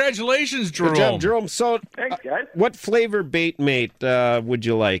 Well, congratulations, Jerome. Good job, Jerome. So, Thanks, guys. what flavor bait mate would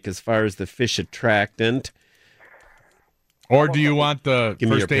you like as far as the fish attractant? Or do you want the Give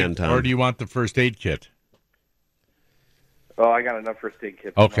me first your aid? pen, Tom. Or do you want the first aid kit? Oh, I got enough first aid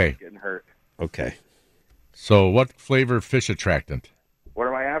kits. Okay. I'm not getting hurt. Okay. So, what flavor fish attractant? What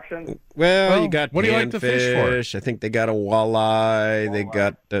are my options? Well, you got what do you like the fish for? I think they got a walleye. They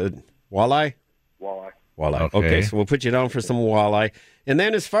got walleye? Walleye. Walleye. Okay. Okay, so we'll put you down for some walleye. And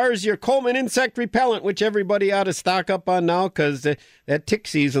then as far as your Coleman insect repellent, which everybody ought to stock up on now because that tick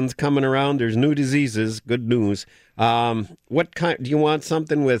season's coming around. There's new diseases. Good news. What kind? Do you want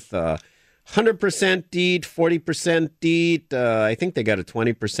something with 100% DEET, 40% DEET? I think they got a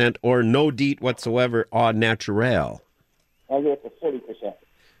 20% or no DEET whatsoever au naturel. I'll go with the 40%.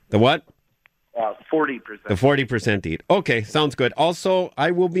 The what? 40%. The 40% DEET. Okay, sounds good. Also,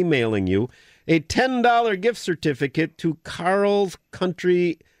 I will be mailing you a $10 gift certificate to Carl's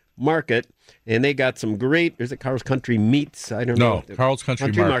Country Market. And they got some great, is it Carl's Country Meats? I don't know. No, Carl's Country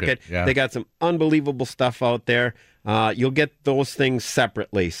Market. Yeah. They got some unbelievable stuff out there. You'll get those things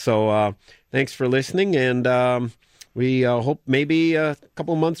separately. So thanks for listening. And we hope maybe a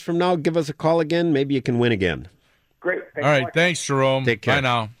couple months from now, give us a call again. Maybe you can win again. Great. All right, thanks, Jerome. Take care. Bye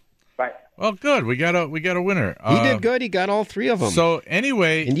now. Bye. Well, good. We got a winner. He did good. He got all three of them. So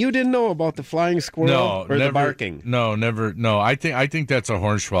anyway, and you didn't know about the flying squirrel or never, the barking? No, never. No, I think that's a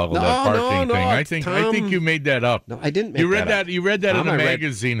hornswoggle. That barking thing. I think you made that up. No, I didn't. Make You read that. You read that Tom, in a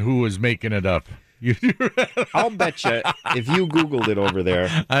magazine. Who was making it up? I'll bet you if you Googled it over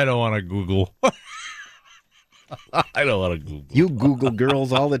there. I don't want to Google. I don't want to Google. You Google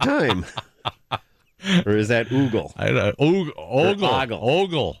girls all the time. Or is that oogle?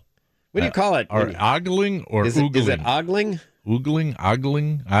 Ogle. What do you call it? Or ogling or oogling? Is it ogling?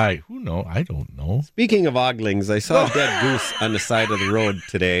 Ogling? Who knows? I don't know. Speaking of oglings, I saw a dead goose on the side of the road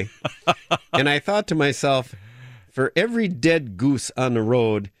today. And I thought to myself, for every dead goose on the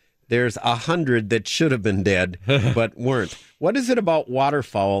road, there's 100 that should have been dead but weren't. What is it about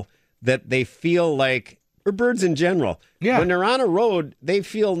waterfowl that they feel like, or birds in general, when they're on a road, they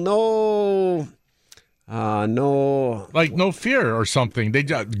feel no fear or something. They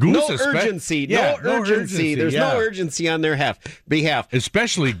just no urgency. No urgency. There's no urgency on their behalf.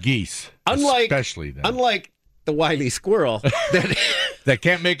 Especially geese. Unlike the wily squirrel that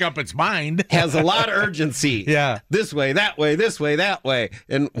can't make up its mind. Has a lot of urgency. Yeah. This way, that way, this way, that way.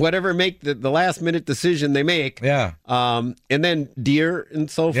 And whatever make the last minute decision they make. Yeah. And then deer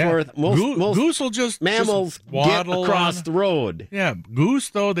and so forth. Most goose will just mammals waddle get across the road. Yeah. Goose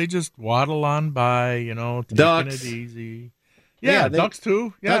though, they just waddle on by, taking ducks. it easy. Yeah, ducks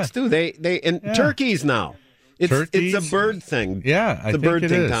too. Yeah. Ducks too. Turkeys now. It's a bird thing. Yeah, it's a bird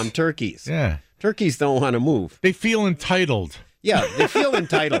thing, Tom. Turkeys. Yeah. Turkeys don't want to move. They feel entitled. Yeah, they feel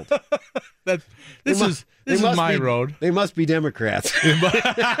entitled. This is my road. They must be Democrats.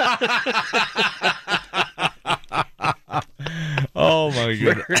 Oh my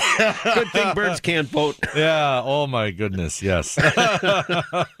goodness! Good thing birds can't vote. Yeah. Oh my goodness. Yes.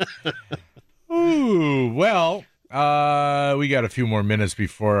 Ooh. Well, we got a few more minutes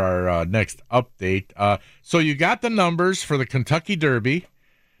before our next update. So you got the numbers for the Kentucky Derby.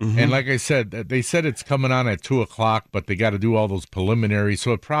 Mm-hmm. And like I said, they said it's coming on at 2:00, but they got to do all those preliminaries.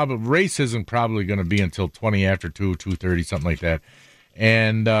 So race isn't probably going to be until 20 after 2:30, something like that.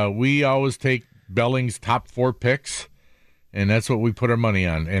 And we always take Belling's top 4 picks, and that's what we put our money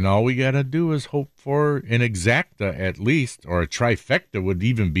on. And all we got to do is hope for an exacta at least, or a trifecta would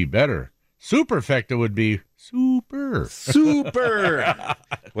even be better. Superfecta would be super.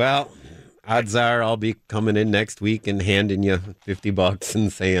 Well, odds are I'll be coming in next week and handing you $50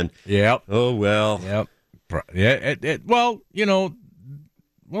 and saying, "Yep, oh well, yep, yeah." Well,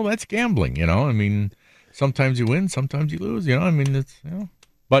 that's gambling. I mean, sometimes you win, sometimes you lose. I mean, it's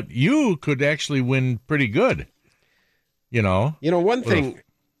but you could actually win pretty good. One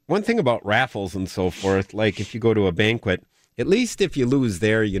thing about raffles and so forth, like if you go to a banquet, at least if you lose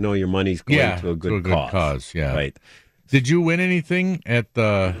there, your money's going to a good cause. Yeah, right. Did you win anything at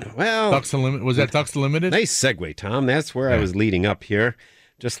the Ducks Unlimited? Was that Ducks Unlimited? Nice segue, Tom. That's where I was leading up here,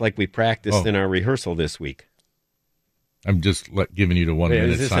 just like we practiced in our rehearsal this week. I'm just giving you the 1 minute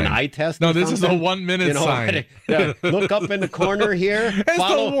sign. Is this an eye test? No, this is a 1 minute sign. Look up in the corner here.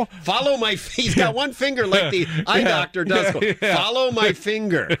 Follow my. He's got one finger like the eye doctor does. Follow my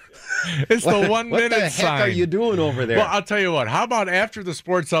finger. It's the 1 minute sign. What the heck are you doing over there? Well, I'll tell you what. How about after the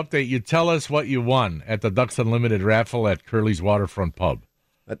sports update, you tell us what you won at the Ducks Unlimited raffle at Curly's Waterfront Pub?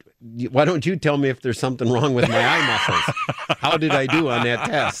 Why don't you tell me if there's something wrong with my eye muscles? How did I do on that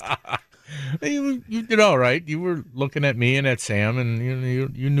test? You did all right. You were looking at me and at Sam, and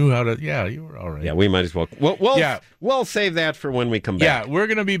you knew how to. Yeah, you were all right. Yeah, we might as well. We'll save that for when we come back. Yeah, we're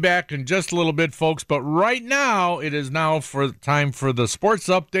going to be back in just a little bit, folks. But right now, it is now time for the sports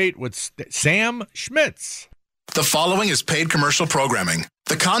update with Sam Schmitz. The following is paid commercial programming.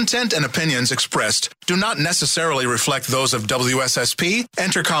 The content and opinions expressed do not necessarily reflect those of WSSP,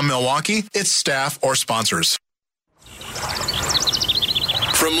 Entercom Milwaukee, its staff, or sponsors.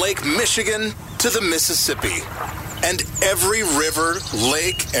 From Lake Michigan to the Mississippi and every river,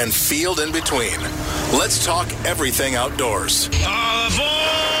 lake, and field in between, let's talk everything outdoors. All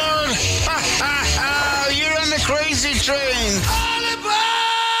aboard! You're on the crazy train. All aboard!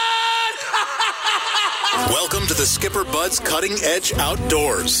 Welcome to the Skipper Bud's Cutting Edge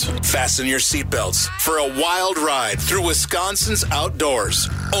Outdoors. Fasten your seatbelts for a wild ride through Wisconsin's outdoors.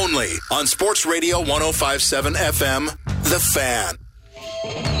 Only on Sports Radio 105.7 FM, The Fan.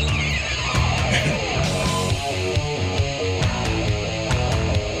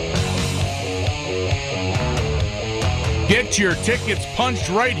 Get your tickets punched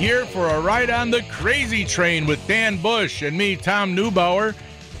right here for a ride on the Crazy Train with Dan Bush and me, Tom Neubauer.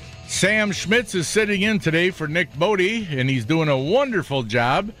 Sam Schmitz is sitting in today for Nick Bodie, and he's doing a wonderful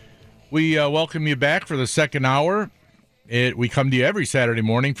job. We welcome you back for the second hour. We come to you every Saturday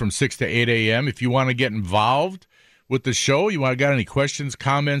morning from 6 to 8 a.m. If you want to get involved with the show, got any questions,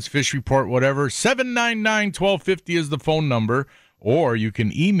 comments, fish report, whatever, 799-1250 is the phone number, or you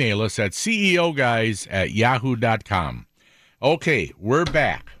can email us at ceoguys@yahoo.com. Okay, we're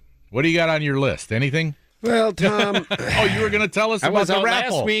back. What do you got on your list? Anything? Well, Tom. You were going to tell us about the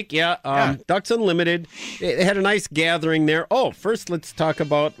raffle. Last week, Ducks Unlimited. They had a nice gathering there. Oh, first let's talk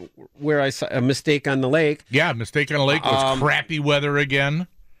about where I saw a mistake on the lake. Yeah, mistake on the lake was crappy weather again.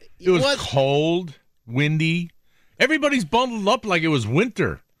 It was cold, windy. Everybody's bundled up like it was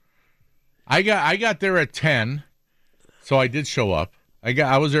winter. I got there at 10, so I did show up.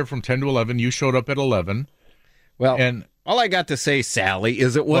 I was there from 10 to 11. You showed up at 11. Well, and all I got to say, Sally,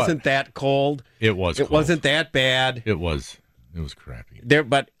 is it wasn't that cold. It was cold. It wasn't that bad. It was crappy.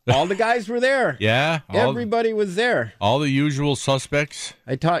 But all the guys were there. Yeah. Everybody was there. All the usual suspects.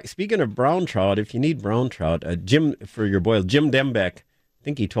 Speaking of brown trout, if you need brown trout, Jim, for your boil, Jim Dembeck, I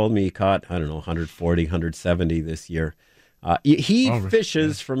think he told me he caught, 140, 170 this year. He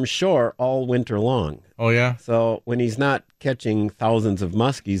fishes from shore all winter long. Oh, yeah? So when he's not catching thousands of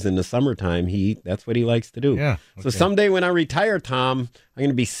muskies in the summertime, that's what he likes to do. Yeah. Okay. So someday when I retire, Tom, I'm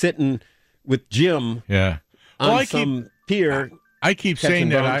going to be sitting with Jim on some pier. I keep saying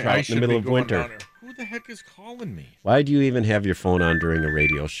that I should in the middle be of winter. Down there. Who the heck is calling me? Why do you even have your phone on during a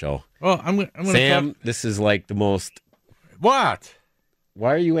radio show? Well, I'm going to Sam, this is like the most... What?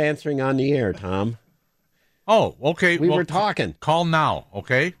 Why are you answering on the air, Tom? Oh, okay. We were talking. Call now,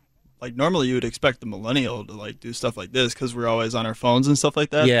 okay? Like, normally you would expect the millennial to, do stuff like this because we're always on our phones and stuff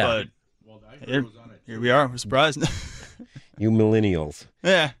like that. Yeah. But here we are. We're surprised. You millennials.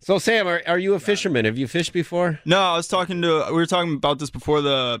 Yeah. So, Sam, are you a fisherman? Have you fished before? No, we were talking about this before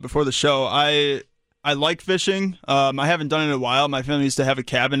the show. I like fishing. I haven't done it in a while. My family used to have a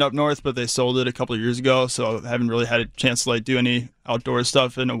cabin up north, but they sold it a couple of years ago, so I haven't really had a chance to do any outdoor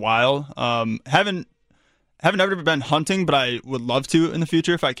stuff in a while. Haven't ever been hunting, but I would love to in the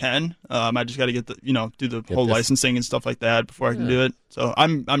future if I can. I just got to get do the whole licensing and stuff like that before I can do it. So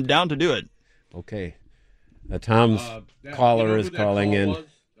I'm down to do it. Okay. Tom's caller is calling in.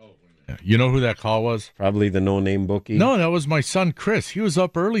 You know who that call was? Probably the no-name bookie. No, that was my son Chris. He was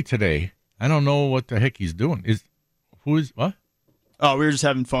up early today. I don't know what the heck he's doing. What? Oh, we were just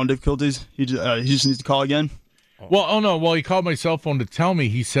having phone difficulties. He just needs to call again. Well, he called my cell phone to tell me.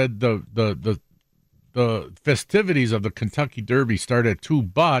 He said the festivities of the Kentucky Derby start at 2,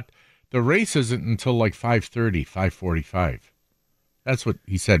 but the race isn't until 5:30, 5:45. That's what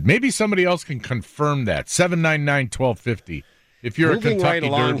he said. Maybe somebody else can confirm that. 799-1250. If you're Moving a Kentucky right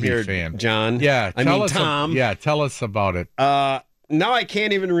along Derby here, fan, John. Yeah, Tom. Tell us about it. Now I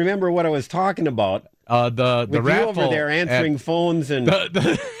can't even remember what I was talking about. The with raffle you over there answering phones and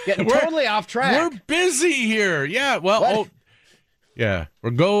getting totally off track. We're busy here. Yeah. Well. Yeah,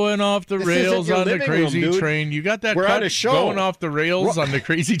 we're going off the rails on the Crazy Train. You got that? We're cut? on a show. Going off the rails on the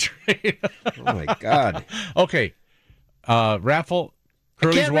Crazy Train. Oh my God. Okay. Raffle.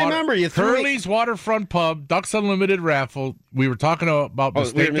 Curly's Waterfront Pub, Ducks Unlimited raffle. We were talking about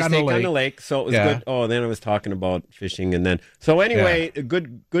mistake on the lake. So it was good. Oh, then I was talking about fishing, and then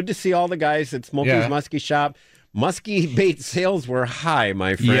good to see all the guys at Smokey's Muskie Shop. Muskie bait sales were high,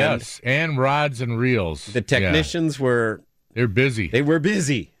 my friend. Yes, and rods and reels. The technicians were They're busy. They were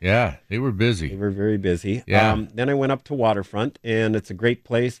busy. Yeah, they were busy. They were very busy. Yeah. Then I went up to Waterfront, and it's a great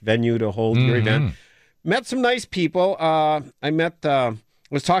place, venue to hold your event. Met some nice people. I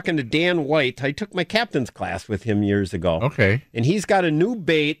was talking to Dan White. I took my captain's class with him years ago. Okay. And he's got a new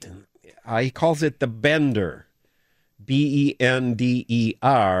bait. He calls it the Bender,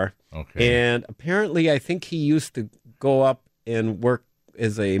 Bender. Okay. And apparently, I think he used to go up and work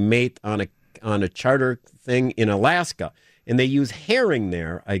as a mate on a charter thing in Alaska. And they use herring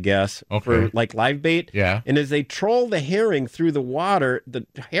there, I guess, for like live bait. Yeah. And as they troll the herring through the water, the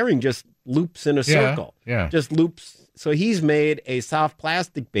herring just loops in a circle. Yeah. Just loops. So he's made a soft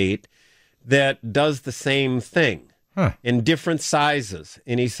plastic bait that does the same thing in different sizes.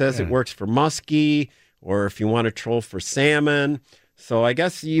 And he says it works for muskie, or if you want to troll for salmon. So I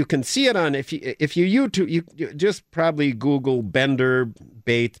guess you can see it on, if you YouTube, you just probably Google Bender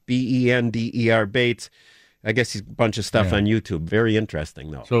bait, Bender baits. I guess he's a bunch of stuff on YouTube. Very interesting,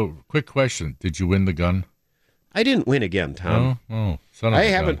 though. So, quick question. Did you win the gun? I didn't win again, Tom. Oh, son of I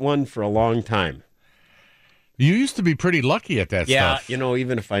a haven't gun. won for a long time. You used to be pretty lucky at that stuff. Yeah,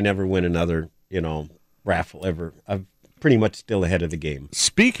 even if I never win another, raffle ever, I'm pretty much still ahead of the game.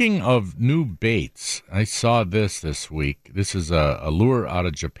 Speaking of new baits, I saw this week. This is a lure out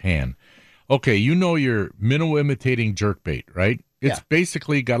of Japan. Okay, your minnow imitating jerkbait, right? It's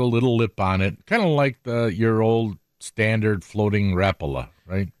basically got a little lip on it, kind of like your old standard floating Rapala,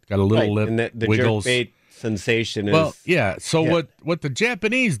 right? Got a little lip, and the wiggles. jerkbait sensation is... Well, yeah. So what the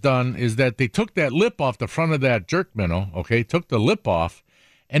Japanese done is that they took that lip off the front of that jerk minnow, okay, took the lip off,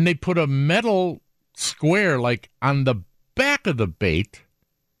 and they put a metal square like on the back of the bait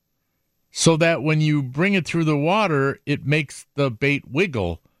so that when you bring it through the water, it makes the bait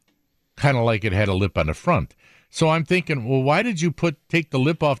wiggle kind of like it had a lip on the front. So I'm thinking, well, why did you take the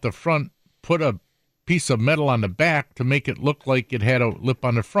lip off the front, put a piece of metal on the back to make it look like it had a lip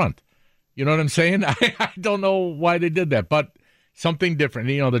on the front? You know what I'm saying? I don't know why they did that, but something different.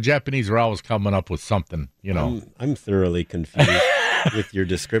 The Japanese are always coming up with something, I'm thoroughly confused with your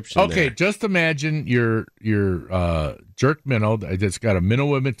description. Okay, there. just imagine your jerk minnow that's got a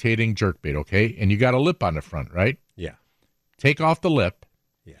minnow imitating jerkbait, okay? And you got a lip on the front, right? Yeah. Take off the lip.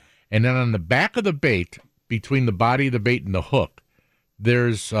 Yeah. And then on the back of the bait, between the body of the bait and the hook,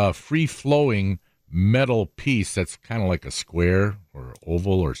 there's a free-flowing metal piece that's kind of like a square or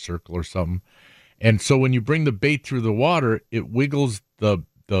oval or circle or something. And so when you bring the bait through the water, it wiggles the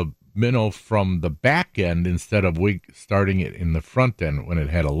minnow from the back end instead of starting it in the front end when it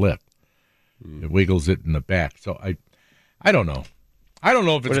had a lip. It wiggles it in the back. So I don't know. I don't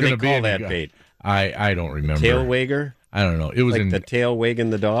know if it's going to be... What do they call that bait? I don't remember. Tail wagger? I don't know. It was like in the tail wagging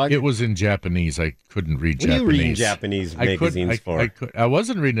the dog? It was in Japanese. I couldn't read Japanese. Japanese. What are you reading Japanese magazines for? I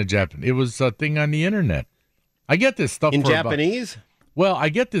wasn't reading a Japanese. It was a thing on the internet. I get this stuff in Japanese? Well, I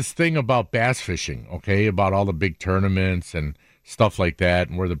get this thing about bass fishing, okay, about all the big tournaments and stuff like that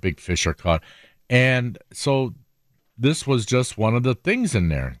and where the big fish are caught. And so this was just one of the things in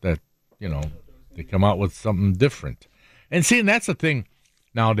there that, they come out with something different. And see, and that's the thing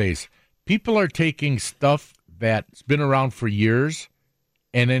nowadays. People are taking stuff that's been around for years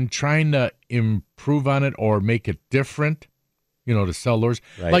and then trying to improve on it or make it different, to sell lures.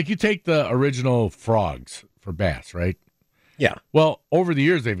 Right. Like you take the original frogs for bass, right? Yeah. Well, over the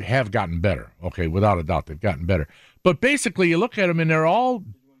years, they have gotten better. Okay, without a doubt, they've gotten better. But basically, you look at them, and they're all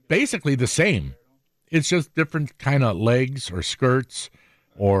basically the same. It's just different kind of legs or skirts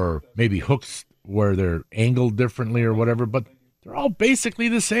or maybe hooks where they're angled differently or whatever. But they're all basically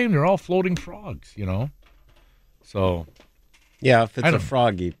the same. They're all floating frogs, So... Yeah, if it's a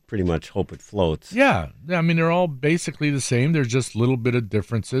frog, you pretty much hope it floats. Yeah. I mean, they're all basically the same. There's just a little bit of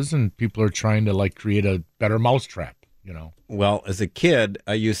differences, and people are trying to, create a better mousetrap, Well, as a kid,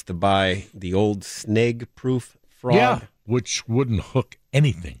 I used to buy the old snag-proof frog. Yeah, which wouldn't hook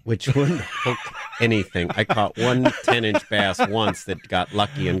anything. I caught one 10-inch bass once that got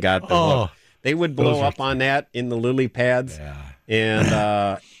lucky and got the hook. They would blow up on that in the lily pads,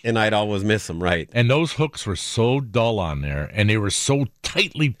 and I'd always miss them, right? And those hooks were so dull on there, and they were so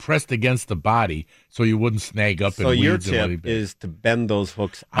tightly pressed against the body, so you wouldn't snag up. So your tip is to bend those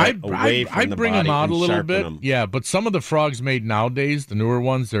hooks away from the body. I bring them out a little bit, them. yeah. But some of the frogs made nowadays, the newer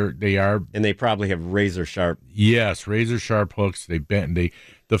ones, they are, and they probably have razor sharp. Yes, razor sharp hooks. They bend.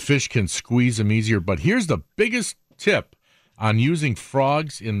 The fish can squeeze them easier. But here's the biggest tip on using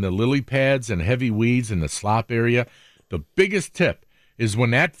frogs in the lily pads and heavy weeds in the slop area. The biggest tip is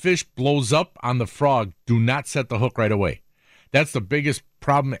when that fish blows up on the frog, do not set the hook right away. That's the biggest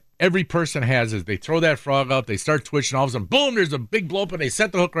problem every person has is they throw that frog out, they start twitching, all of a sudden, boom, there's a big blow up, and they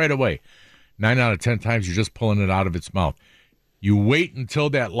set the hook right away. 9 out of 10 times, you're just pulling it out of its mouth. You wait until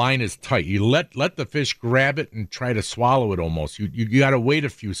that line is tight. You let the fish grab it and try to swallow it almost. You got to wait a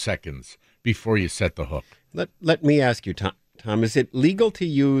few seconds before you set the hook. Let me ask you, Tom, is it legal to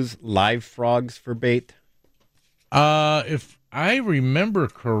use live frogs for bait? If I remember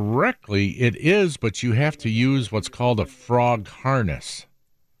correctly, it is, but you have to use what's called a frog harness.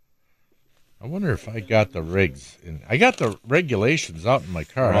 I wonder if I got the rigs. I got the regulations out in my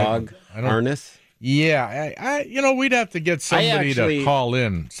car. Frog harness? Yeah, we'd have to get somebody to call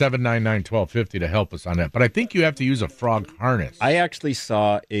in 799-1250 to help us on that. But I think you have to use a frog harness. I actually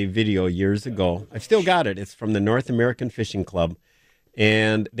saw a video years ago. I've still got it. It's from the North American Fishing Club,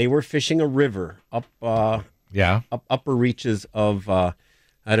 and they were fishing a river up upper reaches of I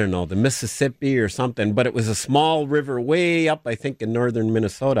don't know, the Mississippi or something. But it was a small river way up, I think, in northern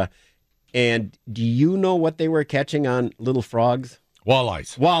Minnesota. And do you know what they were catching on little frogs?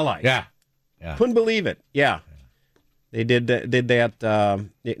 Walleyes. Yeah. Couldn't believe it. Yeah. They did that.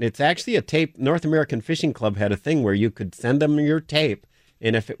 It's actually a tape. North American Fishing Club had a thing where you could send them your tape,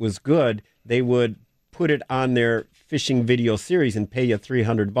 and if it was good, they would put it on their fishing video series and pay you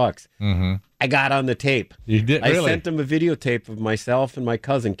 $300. Mm-hmm. I got on the tape. You did? Really? I sent them a videotape of myself and my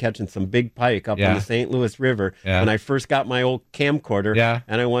cousin catching some big pike up on the St. Louis River when I first got my old camcorder,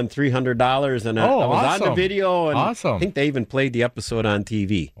 and I won $300, and I was on the video, and I think they even played the episode on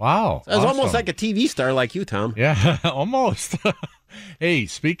TV. Wow. So I was almost like a TV star like you, Tom. Yeah, almost. Hey,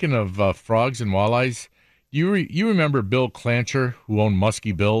 speaking of frogs and walleyes, you remember Bill Clancher, who owned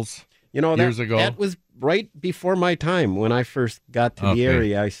Muskie Bills years ago? That was right before my time when I first got to the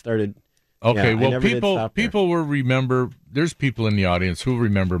area. I started... Okay, people will remember. There's people in the audience who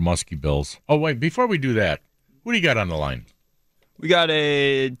remember Muskie Bills. Oh, wait, before we do that, who do you got on the line? We got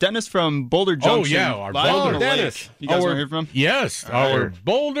a Dennis from Boulder Junction. Oh, yeah, our Boulder Dennis. You guys want to hear from? Yes, our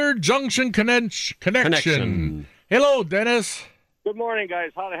Boulder Junction connection. Hello, Dennis. Good morning, guys.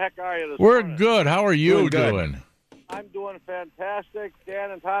 How the heck are you this morning? morning? We're good. How are you doing? I'm doing fantastic.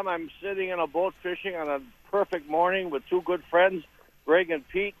 Dan and Tom, I'm sitting in a boat fishing on a perfect morning with two good friends, Greg and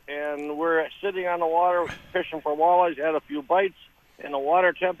Pete, and we're sitting on the water fishing for walleyes. Had a few bites, and the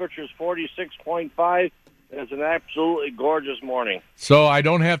water temperature is 46.5. It's an absolutely gorgeous morning. So I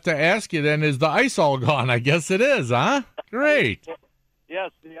don't have to ask you then, is the ice all gone? I guess it is, huh? Great.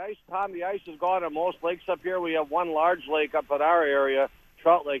 Yes, the ice, Tom, the ice is gone on most lakes up here. We have one large lake up in our area,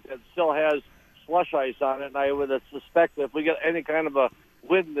 Trout Lake, that still has slush ice on it, and I would suspect that if we get any kind of a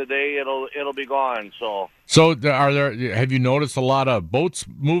wind today, it'll be gone. So have you noticed a lot of boats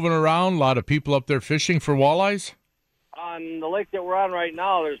moving around? A lot of people up there fishing for walleyes? On the lake that we're on right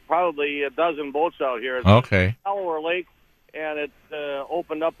now, there's probably a dozen boats out here. It's okay. a shallower lake, and it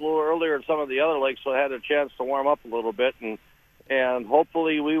opened up a little earlier than some of the other lakes, so it had a chance to warm up a little bit. And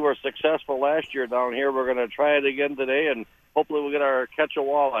hopefully we were successful last year down here. We're going to try it again today, and hopefully we'll get our catch of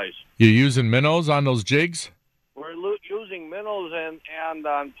walleyes. You're using minnows on those jigs? We're using minnows and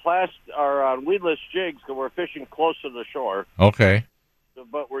on on weedless jigs because we're fishing close to the shore. Okay.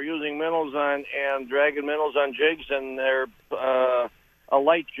 But we're using minnows and dragging minnows on jigs, and they're a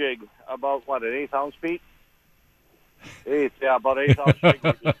light jig, about an 1/8 ounce, Pete? About 1/8 ounce jig.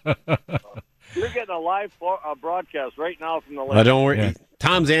 You're getting a live broadcast right now from the lake. Don't worry. Yeah.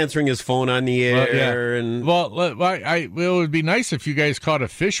 Tom's answering his phone on the air. It would be nice if you guys caught a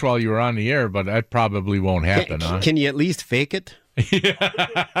fish while you were on the air, but that probably won't happen, Can you at least fake it?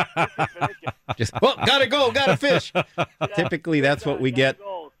 Just, gotta go, gotta fish. Typically, that's what we get.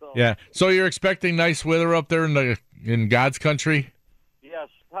 Yeah. So you're expecting nice weather up there in God's country? Yes,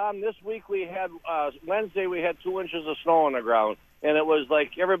 Tom. This week we had Wednesday. We had 2 inches of snow on the ground, and it was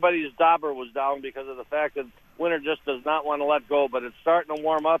like everybody's dauber was down because of the fact that winter just does not want to let go. But it's starting to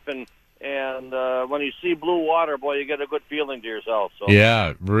warm up, and when you see blue water, boy, you get a good feeling to yourself. So.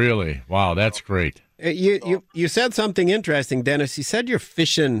 Yeah, really. Wow, that's great. You said something interesting, Dennis. You said you're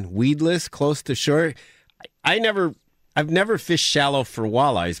fishing weedless close to shore. I've never fished shallow for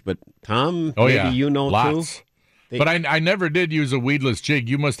walleyes, but Tom, maybe you know lots. Too. But I never did use a weedless jig.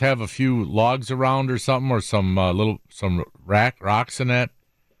 You must have a few logs around or something, or some rocks in that.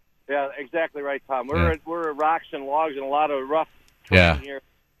 Yeah, exactly right, Tom. We're rocks and logs and a lot of rough terrain here.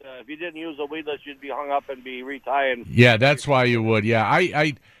 If you didn't use a weedless, you'd be hung up and be retying. Yeah, that's why you would. Yeah,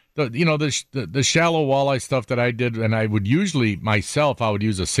 the shallow walleye stuff that I did, and I would usually myself, I would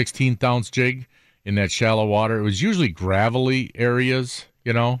use a 16th ounce jig in that shallow water. It was usually gravelly areas,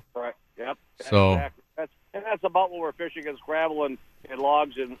 Right. Yep. Exactly. That's about what we're fishing is gravel and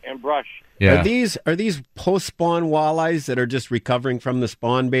logs and brush. Yeah. Are these post-spawn walleyes that are just recovering from the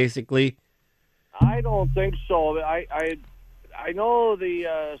spawn, basically? I don't think so. I know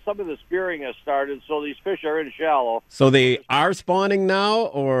some of the spearing has started, so these fish are in shallow. So they are spawning now,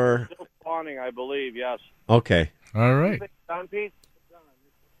 or? Still spawning, I believe, yes. Okay. All right. Done, Pete?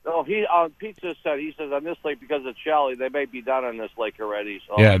 No, Pete just said, he says on this lake, because it's shallow, they may be done on this lake already.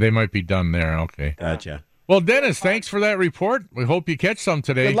 So. Yeah, they might be done there. Okay. Gotcha. Well, Dennis, thanks for that report. We hope you catch some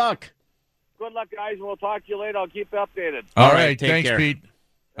today. Good luck. Good luck, guys, and we'll talk to you later. I'll keep you updated. All right. Take Thanks, care. Pete.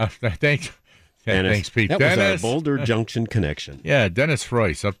 Thanks. Dennis. Thanks, Pete. That Dennis. was our Boulder Junction connection. Yeah, Dennis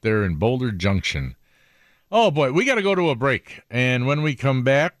Royce up there in Boulder Junction. Oh, boy, we got to go to a break. And when we come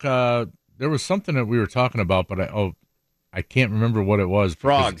back, there was something that we were talking about, but I can't remember what it was.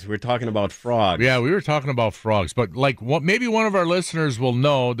 Frogs. We're talking about frogs. Yeah, we were talking about frogs, but maybe one of our listeners will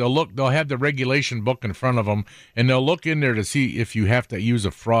know. They'll have the regulation book in front of them, and they'll look in there to see if you have to use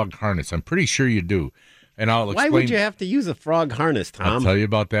a frog harness. I'm pretty sure you do. And I'll explain. Why would you have to use a frog harness, Tom? I'll tell you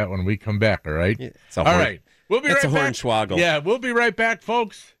about that when we come back, all right? All right. We'll be right back. It's a hornswoggle. Yeah, we'll be right back,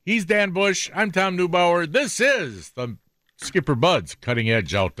 folks. He's Dan Bush. I'm Tom Neubauer. This is the Skipper Buds Cutting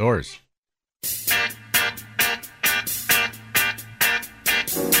Edge Outdoors.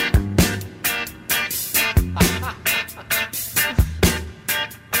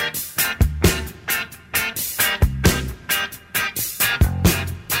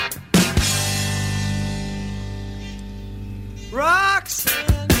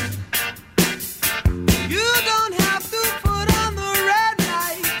 Roxanne, you don't have to put on the red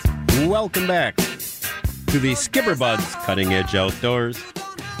light. Welcome back to the Skipper Buds Cutting Edge Outdoors.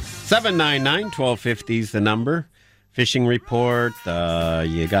 799-1250 is the number. Fishing report,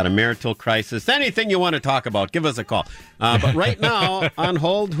 you got a marital crisis, anything you want to talk about, give us a call. But right now, on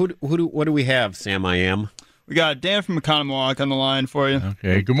hold, what do we have, Sam I Am? We got Dan from Economowoc on the line for you.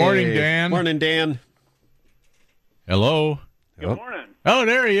 Okay, good morning, Dan. Morning, Dan. Hello. Good morning. Oh,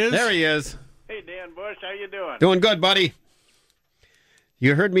 there he is. There he is. Hey, Dan Bush, how you doing? Doing good, buddy.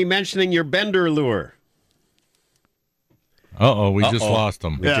 You heard me mentioning your bender lure. We just lost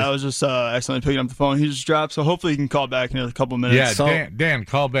him. I was just accidentally picking up the phone. He just dropped, so hopefully he can call back in a couple minutes. Yeah, Dan,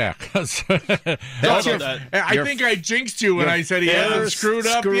 call back. I think I jinxed you when I said he hasn't screwed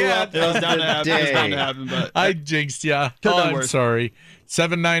up yet. It was down to happen. It was bound to happen, but I jinxed you. Could've I'm worse. sorry.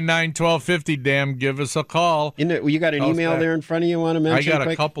 799-1250, Dan, give us a call. You got an email there in front of you want to mention? I got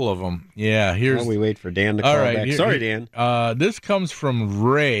quick? a couple of them. Yeah, here's. While we wait for Dan to call back. Sorry, Dan. This comes from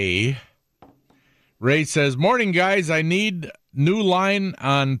Ray. Ray says, "Morning, guys. I need new line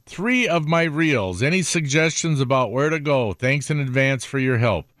on 3 of my reels. Any suggestions about where to go? Thanks in advance for your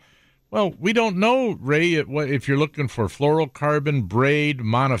help." Well, we don't know, Ray, if you're looking for fluorocarbon, braid,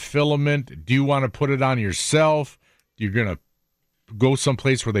 monofilament. Do you want to put it on yourself? You're going to go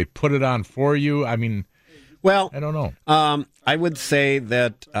someplace where they put it on for you? I mean, well, I don't know. I would say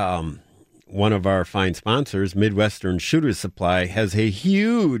that one of our fine sponsors, Midwestern Shooter Supply, has a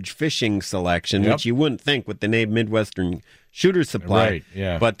huge fishing selection, which you wouldn't think with the name Midwestern Shooter Supply. Right,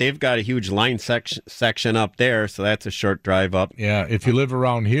 yeah. But they've got a huge line section up there, so that's a short drive up. Yeah, if you live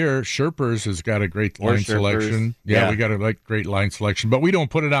around here, Sherpers has got a great line selection. Yeah, we got a great line selection, but we don't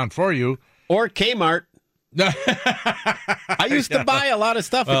put it on for you. Or Kmart. I used to buy a lot of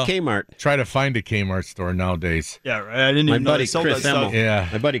stuff at Kmart. Try to find a Kmart store nowadays. Yeah, right. I didn't even know they sold that stuff. Yeah.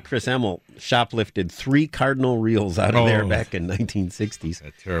 My buddy Chris Emmel shoplifted 3 Cardinal reels out of there back in 1960s.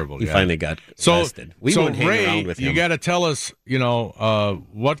 That's terrible. He finally got arrested. We wouldn't hang Ray, around with him. You got to tell us,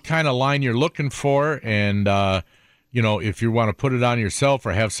 what kind of line you're looking for, and if you want to put it on yourself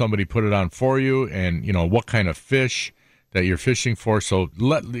or have somebody put it on for you, and what kind of fish that you're fishing for. So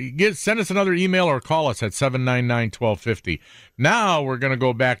send us another email or call us at 799-1250. Now we're going to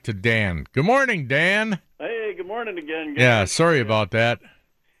go back to Dan. Good morning, Dan. Hey, good morning again, guys. Yeah, sorry about that.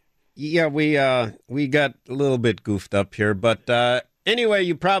 Yeah, we got a little bit goofed up here, but anyway,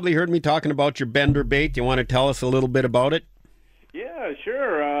 you probably heard me talking about your bender bait. You want to tell us a little bit about it? Yeah,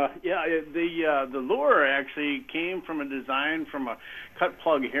 sure. The lure actually came from a design from a cut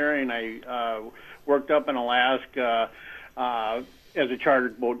plug herring I worked up in Alaska as a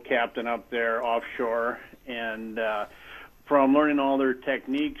chartered boat captain up there offshore, and from learning all their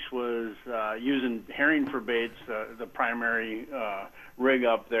techniques was using herring for baits, the primary rig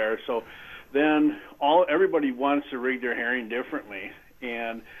up there. So then everybody wants to rig their herring differently,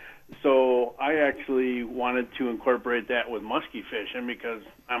 and so I actually wanted to incorporate that with muskie fishing because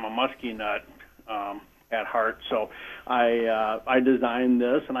I'm a muskie nut at heart. So I designed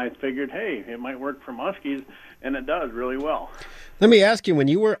this, and I figured, hey, it might work for muskies, and it does really well. Let me ask you, when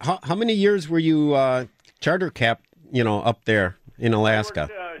you were, how many years were you charter cap, up there in Alaska?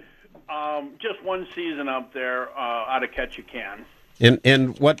 I worked, just one season up there out of Ketchikan.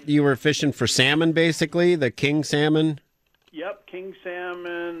 And what, you were fishing for salmon, basically, the king salmon? Yep, king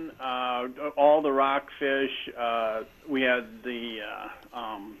salmon, all the rockfish. We had the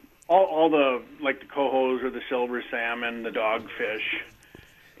all the like the cohos or the silver salmon, the dogfish,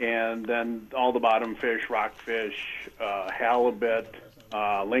 and then all the bottom fish, rockfish, halibut,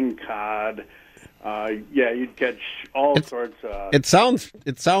 lingcod. You'd catch all sorts of... It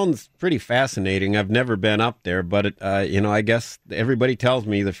sounds pretty fascinating. I've never been up there, but, I guess everybody tells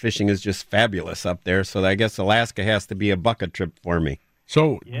me the fishing is just fabulous up there, so I guess Alaska has to be a bucket trip for me.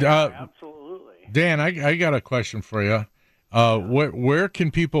 So, absolutely. Dan, I got a question for you. Where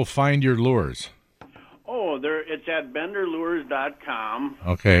can people find your lures? Oh, it's at benderlures.com.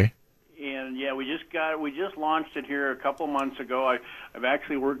 Okay. And we just launched it here a couple months ago. I've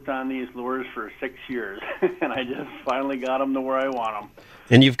actually worked on these lures for 6 years, and I just finally got them to where I want them.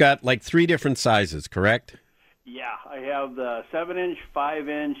 And you've got like 3 different sizes, correct? Yeah, I have the 7-inch,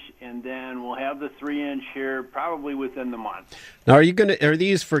 5-inch, and then we'll have the 3-inch here probably within the month. Now, are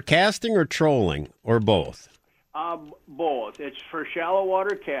these for casting or trolling, or both? Both. It's for shallow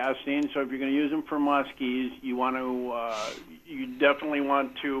water casting. So if you're going to use them for muskies, you definitely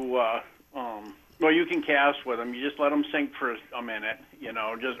want to. You can cast with them. You just let them sink for a minute,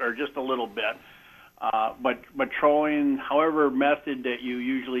 just a little bit. But trolling, however method that you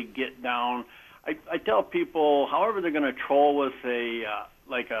usually get down, I tell people, however they're going to troll with a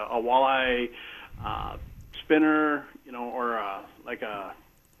walleye spinner, or like a.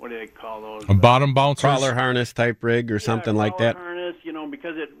 What do they call those? A bottom bouncer? Crawler harness type rig or something like that? Harness,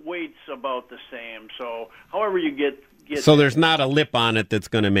 because it weights about the same. So however you get So there's not a lip on it that's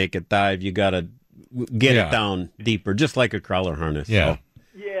going to make it dive. You got to get it down deeper, just like a crawler harness. Yeah. So.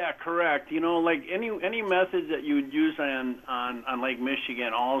 Yeah, correct. Like any methods that you would use on Lake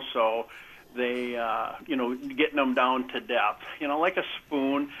Michigan also, they, getting them down to depth. Like a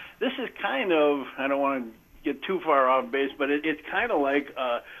spoon. This is kind of, I don't want to get too far off base, but it's kind of like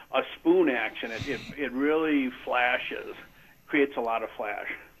a spoon action. It really flashes, creates a lot of flash.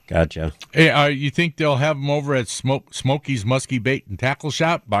 Gotcha. Hey, you think they'll have them over at Smokey's Muskie Bait and Tackle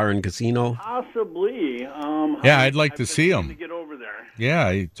Shop? Bar and Casino? Possibly. I'd like to see them. To get over there.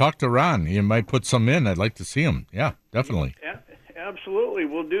 Yeah, talk to Ron. You might put some in. I'd like to see them. Yeah, definitely. Absolutely,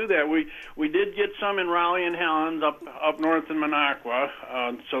 we'll do that. We did get some in Raleigh and Helens up north in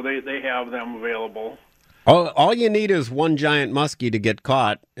Minocqua, so they have them available. All you need is one giant muskie to get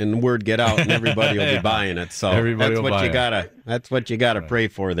caught and word get out, and everybody will be buying it. So that's what you gotta pray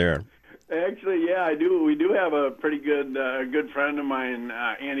for there. Actually, I do. We do have a pretty good friend of mine,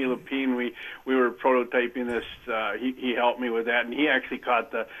 Andy Lapine. We were prototyping this. He helped me with that, and he actually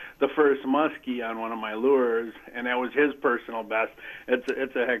caught the first muskie on one of my lures, and that was his personal best.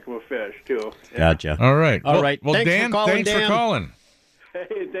 It's a heck of a fish too. Yeah. Gotcha. All right. All right. Well, Dan, thanks for calling.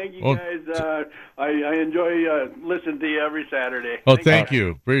 Hey, thank you guys. I enjoy listening to you every Saturday. Well, thank you.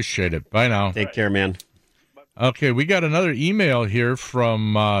 Appreciate it. Bye now. Take care, man. Okay, we got another email here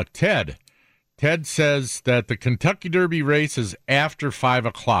from Ted. Ted says that the Kentucky Derby race is after 5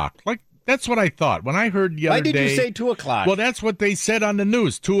 o'clock. That's what I thought. When I heard the other day... Why did you say 2 o'clock? Well, that's what they said on the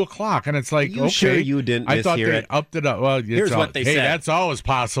news, 2 o'clock. And it's like, you sure you didn't I thought they upped it up. Well, here's what they said. Hey, that's always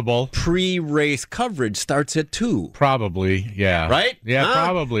possible. Pre-race coverage starts at 2. Probably, yeah. Right? Yeah,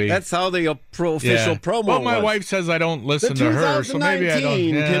 probably. That's how the official promo Well, my was. wife says I don't listen to her, so maybe I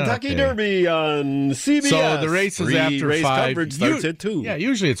don't. Kentucky Derby on CBS. So the race is after 5. Coverage starts at 2. Yeah,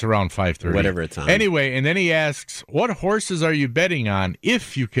 usually it's around 5:30. Whatever it's on. Anyway, and then he asks, what horses are you betting on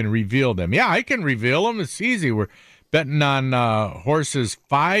if you can reveal them? Yeah, I can reveal them. It's easy. We're betting on horses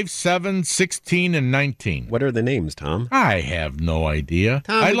 5, 7, 16, and 19. What are the names, Tom? I have no idea.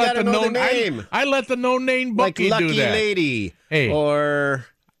 Tom, I let the name. I let the no-name bookie like do that. Lucky Lady. Hey, or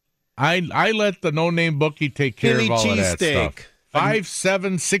I let the no-name bookie take care Philly of all of that steak. stuff. 5,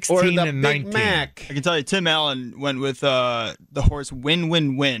 7, 16, or the and Big 19. Mac. I can tell you, Tim Allen went with the horse Win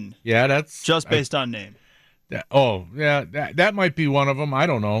Win Win. Yeah, that's just based on name. That might be one of them. I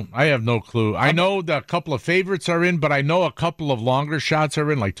don't know. I have no clue. I know that a couple of favorites are in, but I know a couple of longer shots are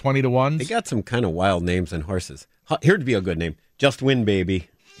in, like 20 to 1s. They got some kind of wild names on horses. Here'd be a good name. Just Win Baby.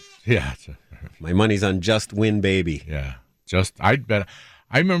 Yeah. My money's on Just Win Baby. Yeah. I'd bet.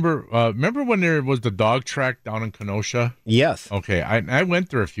 I remember when there was the dog track down in Kenosha? Yes. Okay. I went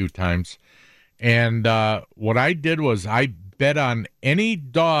there a few times, and what I did was I bet on any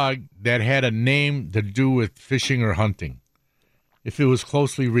dog that had a name to do with fishing or hunting, if it was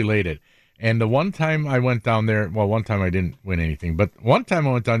closely related. And the one time I went down there, well, one time I didn't win anything, but one time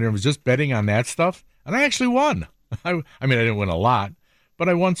I went down there and was just betting on that stuff, and I actually won. I mean, I didn't win a lot, but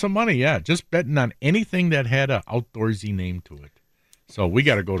I won some money, yeah, just betting on anything that had an outdoorsy name to it. So we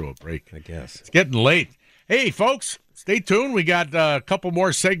got to go to a break. I guess. It's getting late. Hey, folks, Stay tuned. We got a couple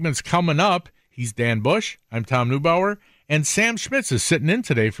more segments coming up. He's Dan Bush. I'm Tom Neubauer. And Sam Schmitz is sitting in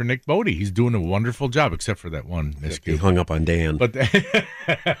today for Nick Bodie. He's doing a wonderful job, except for that one miscue. He hung up on Dan. But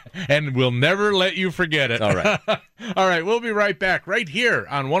and we'll never let you forget it. All right. All right, we'll be right back right here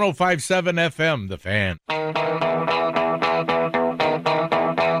on 105.7 FM, The Fan.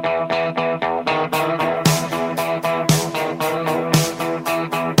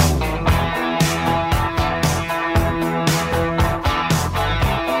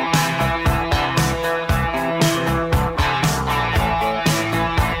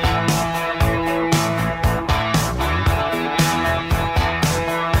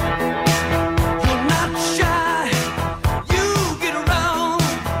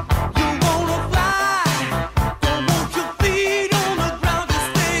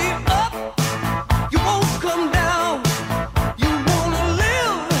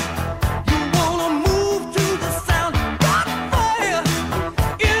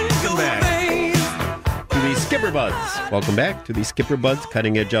 Welcome back to the Skipper Buds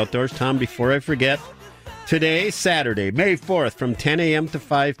Cutting Edge Outdoors. Tom, before I forget, today, Saturday, May 4th, from 10 a.m. to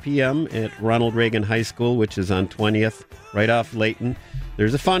 5 p.m. at Ronald Reagan High School, which is on 20th, right off Layton.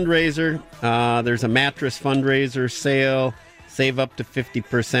 There's a fundraiser. There's a mattress fundraiser sale. Save up to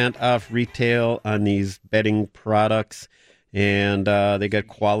 50% off retail on these bedding products. And they got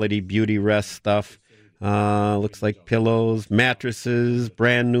quality beauty rest stuff. Looks like pillows, mattresses,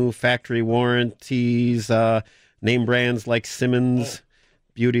 brand new factory warranties, name brands like Simmons,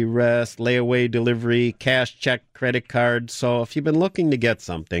 Beauty Rest, layaway delivery, cash, check, credit card. So if you've been looking to get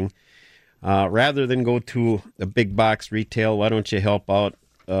something, rather than go to a big box retail, why don't you help out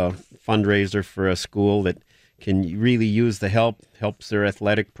a fundraiser for a school that can really use the help, helps their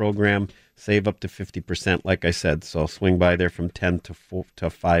athletic program, save up to 50%, like I said. So swing by there from 10 to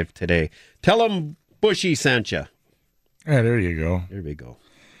 5 today. Tell them Bushy sent you. Yeah, there you go. There we go.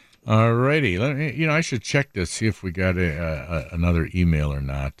 All righty. I should check to see if we got another email or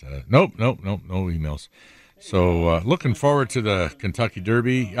not. Nope, no emails. So looking forward to the Kentucky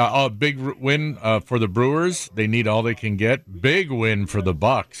Derby. A big win for the Brewers. They need all they can get. Big win for the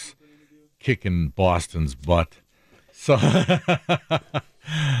Bucks, kicking Boston's butt. So a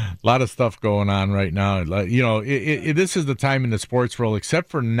lot of stuff going on right now. This is the time in the sports world, except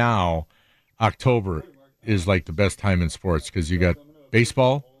for now, October is like the best time in sports because you got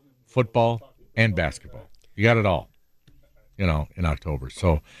baseball, football, and basketball. You got it all, in October.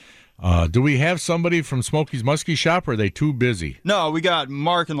 So do we have somebody from Smokey's Muskie Shop, or are they too busy? No, we got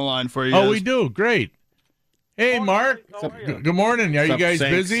Mark in the line for you. Oh, we do? Great. Hey, Mark. Good morning. Are you guys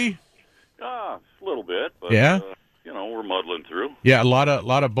busy? A little bit, but yeah. We're muddling through. Yeah, a lot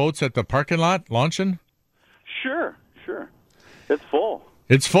of boats at the parking lot launching? Sure. It's full.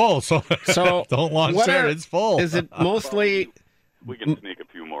 It's full, so don't launch there. It's full. Is it mostly... We can sneak a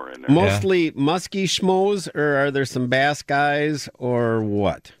few more in there. Mostly muskie schmoes, or are there some bass guys, or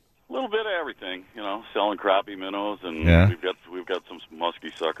what? A little bit of everything, selling crappie minnows, and we've got some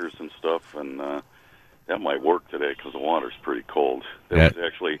muskie suckers and stuff, and that might work today because the water's pretty cold. There was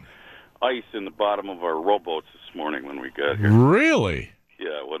actually ice in the bottom of our rowboats this morning when we got here. Really?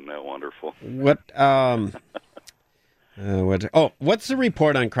 Yeah, wasn't that wonderful? What's the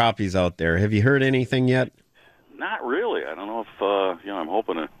report on crappies out there? Have you heard anything yet? Not really. I don't know if I'm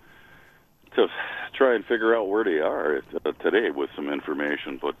hoping to try and figure out where they are today with some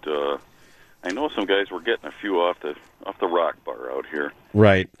information. But I know some guys were getting a few off the rock bar out here.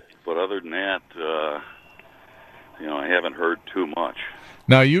 Right. But other than that, I haven't heard too much.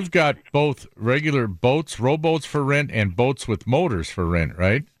 Now you've got both regular boats, rowboats for rent, and boats with motors for rent,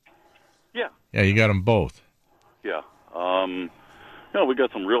 right? Yeah. Yeah, you got them both. Yeah. We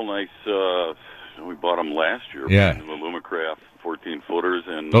got some real nice. We bought them last year. Yeah. The Lumacraft 14-footers,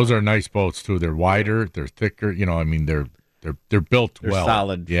 and those are nice boats too. They're wider, they're thicker. They're built they're well.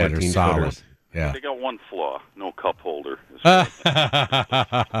 Solid. Yeah, they're solid. Yeah. They got one flaw: no cup holder.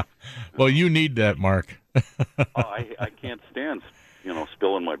 Well, you need that, Mark. I can't stand,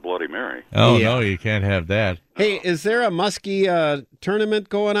 spilling my Bloody Mary. Oh yeah. No, you can't have that. Hey, is there a muskie tournament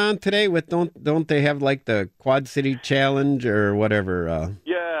going on today? With don't they have like the Quad City Challenge or whatever?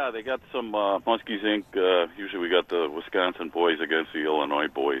 Yeah, they got some Muskies Inc. Usually we got the Wisconsin boys against the Illinois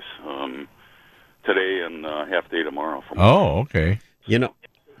boys today and half day tomorrow. Okay.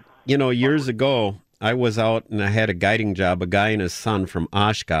 Years ago I was out and I had a guiding job. A guy and his son from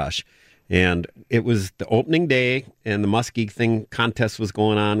Oshkosh. And it was the opening day, and the muskie thing contest was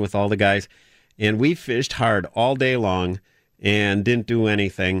going on with all the guys. And we fished hard all day long and didn't do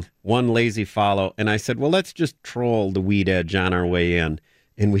anything. One lazy follow. And I said, well, let's just troll the weed edge on our way in.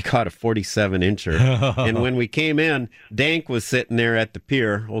 and we caught a 47-incher. And when we came in, Dank was sitting there at the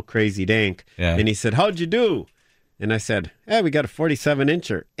pier, old crazy Dank, and he said, "How'd you do?" And I said, "We got a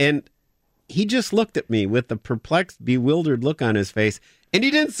 47-incher." And he just looked at me with a perplexed, bewildered look on his face, and he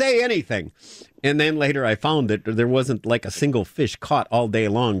didn't say anything. And then later I found that there wasn't like a single fish caught all day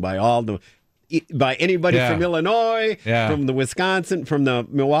long by anybody from Illinois, from the Wisconsin, from the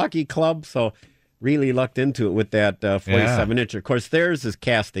Milwaukee club. So really lucked into it with that 47-incher. Of course, theirs is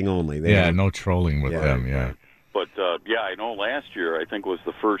casting only. No trolling with them, But, I know last year, I think was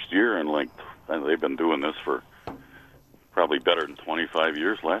the first year, and they've been doing this for probably better than 25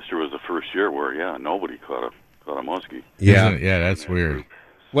 years. Last year was the first year where, nobody caught a muskie. Yeah, that's weird.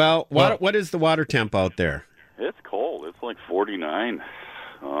 Well, what is the water temp out there? It's cold. It's like 49.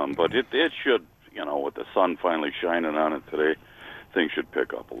 But it should, with the sun finally shining on it today, things should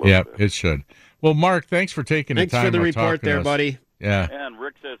pick up a little bit. Yeah, it should. Well, Mark, thanks for taking the time. Thanks for the report there, buddy. Yeah. And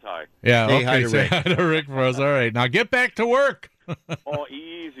Rick says hi. Yeah, say hi to say Rick. hi to Rick for us. All right, now get back to work. Oh,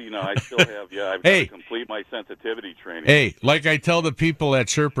 easy now. I still have, I've got to complete my sensitivity training. Hey, like I tell the people at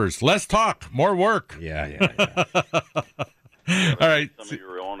Sherpers, less talk, more work. Yeah. All right. Some of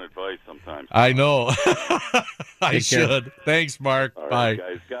your own advice sometimes. I know. I should. Thanks, Mark. All bye. right,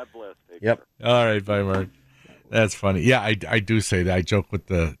 guys. God bless. Take Yep. care. All right, bye, Mark. That's funny. Yeah, I do say that. I joke with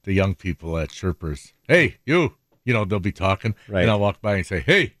the young people at Sherpers. Hey, you. They'll be talking. Right. And I'll walk by and say,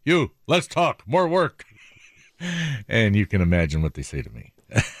 hey, you, let's talk. More work. And you can imagine what they say to me.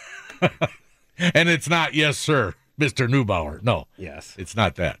 And it's not, yes, sir, Mr. Neubauer. No. Yes. It's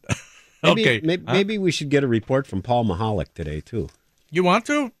not that. Maybe we should get a report from Paul Mahalik today, too. You want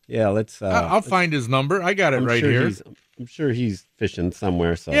to? Yeah, let's... I'll find his number. I got it here. I'm sure he's fishing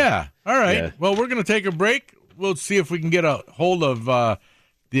somewhere. So yeah. All right. Yeah. Well, we're going to take a break. We'll see if we can get a hold of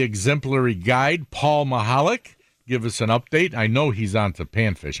the exemplary guide, Paul Mahalik. Give us an update. I know he's on to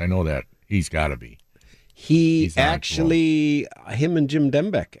panfish. I know that. He's got to be. Him and Jim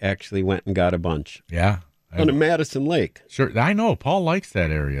Dembeck actually went and got a bunch. Yeah. On a Madison Lake. Sure. I know. Paul likes that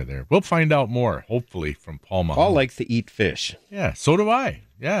area there. We'll find out more, hopefully, from Paul Mahalik. Paul likes to eat fish. Yeah. So do I.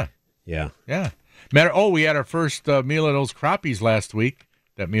 Yeah. Yeah. We had our first meal of those crappies last week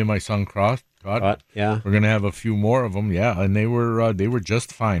that me and my son caught. Yeah. We're going to have a few more of them. Yeah. And they were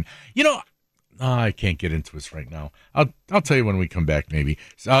just fine. I can't get into this right now. I'll tell you when we come back, maybe.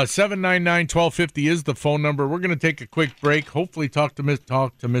 799-1250 is the phone number. We're going to take a quick break. Hopefully talk to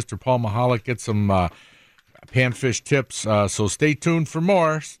Mr. Paul Mahalik, get some panfish tips. So stay tuned for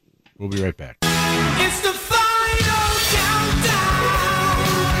more. We'll be right back. It's the final countdown.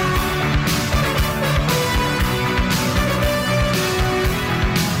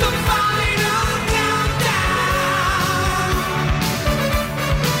 The final countdown.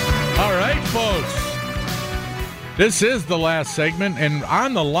 All right, folks. This is the last segment, and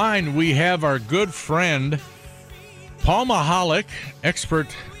on the line we have our good friend Paul Mahalik, expert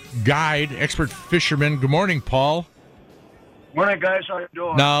guide, expert fisherman. Good morning, Paul. Morning, guys. How you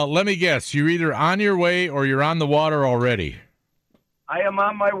doing? Now, let me guess. You're either on your way or you're on the water already. I am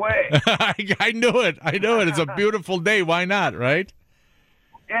on my way. I knew it. It's a beautiful day. Why not, right?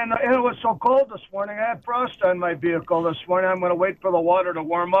 And it was so cold this morning. I had frost on my vehicle this morning. I'm going to wait for the water to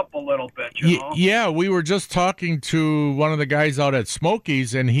warm up a little bit, you know? Yeah, we were just talking to one of the guys out at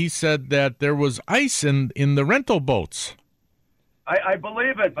Smokies, and he said that there was ice in the rental boats. I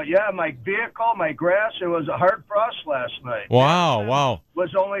believe it, but yeah, my vehicle, my grass, it was a hard frost last night. Wow. It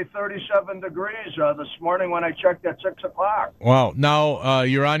was only 37 degrees this morning when I checked at 6 o'clock. Wow. Now,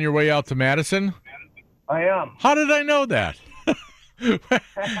 you're on your way out to Madison? I am. How did I know that?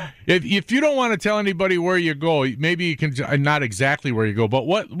 If you don't want to tell anybody where you go, maybe you can, not exactly where you go, but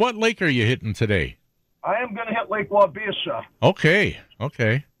what lake are you hitting today? I am going to hit Lake Waubesa. Okay.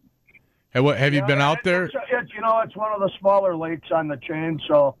 Have you been out there? It's one of the smaller lakes on the chain,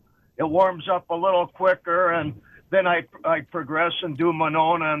 so it warms up a little quicker, and then I progress and do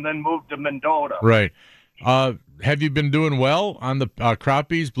Monona and then move to Mendota. Right. Have you been doing well on the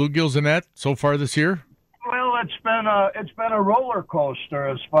crappies, bluegills, and that so far this year? Well, it's been a roller coaster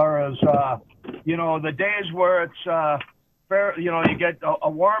as far as the days where it's fair. You get a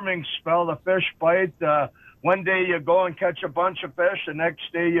warming spell, the fish bite. One day you go and catch a bunch of fish. The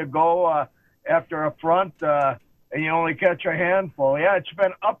next day you go after a front and you only catch a handful. Yeah, it's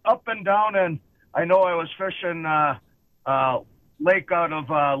been up and down. And I know I was fishing lake out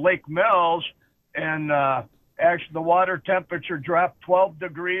of Lake Mills, and actually the water temperature dropped 12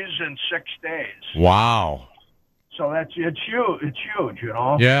 degrees in 6 days. Wow. So it's huge. It's huge, you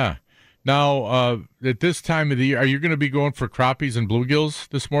know. Yeah. Now, at this time of the year, are you going to be going for crappies and bluegills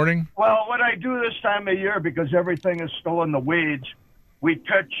this morning? Well, what I do this time of year, because everything is still in the weeds, we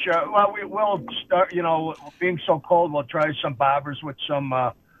pitch. We will start. Being so cold, we'll try some bobbers with some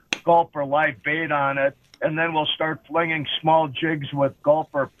gulper live bait on it, and then we'll start flinging small jigs with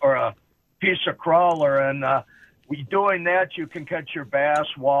gulper or a piece of crawler. And doing that, you can catch your bass,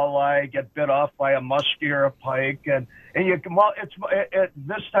 walleye, get bit off by a muskie or a pike, and you can. Well, it's at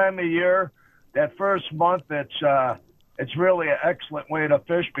this time of year, that first month, it's really an excellent way to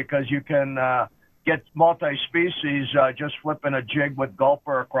fish because you can get multi-species just flipping a jig with gulper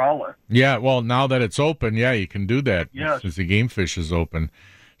or crawler. Yeah, well, now that it's open, you can do that. Yes. Since the game fish is open.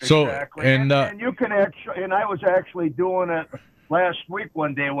 Exactly. So and you can actually, and I was actually doing it last week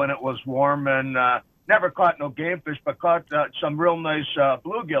one day when it was warm, and never caught no game fish, but caught some real nice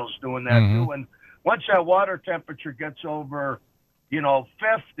bluegills doing that too. And once that water temperature gets over,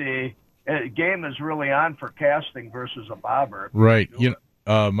 50, game is really on for casting versus a bobber. Right.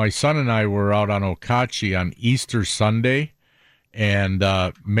 My son and I were out on Okauchee on Easter Sunday, and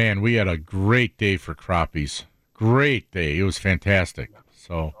man, we had a great day for crappies. Great day. It was fantastic.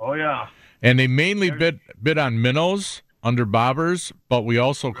 So. Oh yeah. And they mainly bit on minnows under bobbers, but we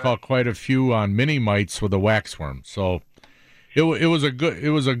also caught quite a few on mini mites with a waxworm. So it was a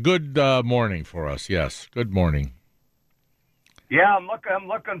good morning for us. Yes, good morning. Yeah, I'm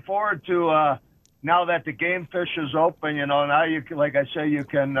looking forward to now that the game fish is open. Now you can, like I say, you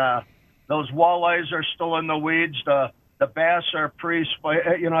can. Those walleyes are still in the weeds. The bass are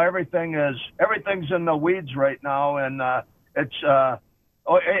everything's in the weeds right now, and it's.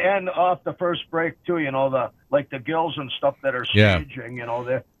 And off the first break too, the gills and stuff that are staging,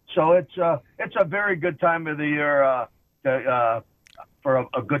 so it's a very good time of the year for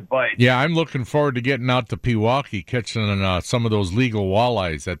a good bite. Yeah, I'm looking forward to getting out to Pewaukee, catching some of those legal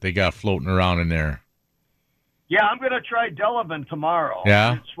walleyes that they got floating around in there. Yeah, I'm going to try Delavan tomorrow.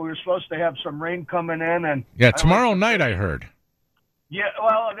 Yeah, we're supposed to have some rain coming in, and tomorrow night I heard. Yeah,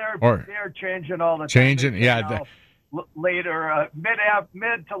 well, they're changing all the time. Changing, Later, mid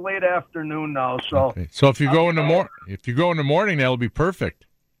to late afternoon now. So, okay. So if you go in the morning, that'll be perfect.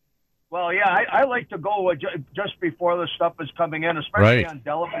 Well, yeah, I like to go just before the stuff is coming in, especially on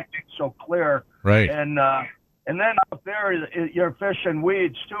Delavan. It's so clear. Right. And then out there, you're fishing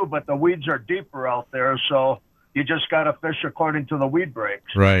weeds too, but the weeds are deeper out there, so you just got to fish according to the weed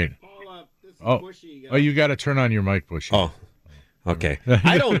breaks. Right. You got to turn on your mic, Bushy. Oh. Okay.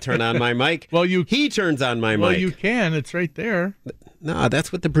 I don't turn on my mic. He turns on my mic. Well, you can. It's right there. No,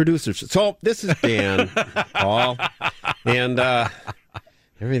 that's what the producers. So this is Dan, Paul, and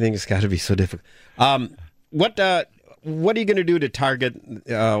everything's got to be so difficult. What are you going to do to target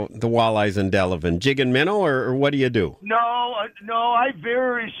the walleyes in Delavan? Jig and minnow, or what do you do? No, I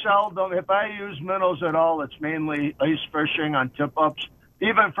very seldom. If I use minnows at all, it's mainly ice fishing on tip-ups.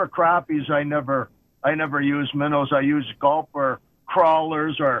 Even for crappies, I never use minnows. I use gulper,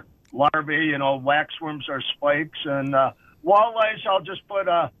 crawlers, or larvae, waxworms or spikes. And walleyes, I'll just put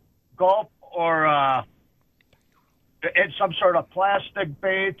a gulp or it's some sort of plastic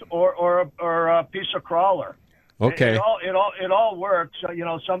bait or a piece of crawler. Okay. It all works.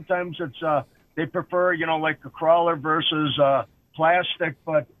 Sometimes it's they prefer like a crawler versus plastic,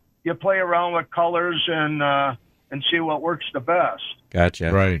 but you play around with colors and see what works the best.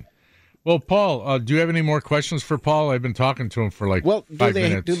 Gotcha. Right. Well, Paul, do you have any more questions for Paul? I've been talking to him for 5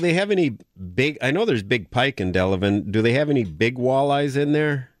 minutes. Do they have any big? I know there's big pike in Delavan. Do they have any big walleyes in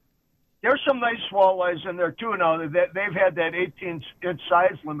there? There's some nice walleyes in there too. Now they've had that 18-inch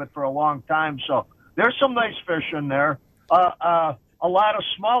size limit for a long time, so there's some nice fish in there. A lot of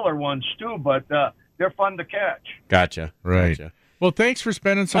smaller ones too, but they're fun to catch. Gotcha. Right. Gotcha. Well, thanks for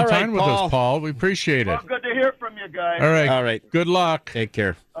spending some time with us, Paul. We appreciate it. Well, good to hear from you guys. All right. Good luck. Take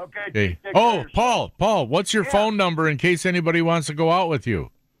care. Okay. Oh, Paul, what's your phone number in case anybody wants to go out with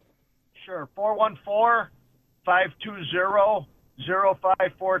you? Sure,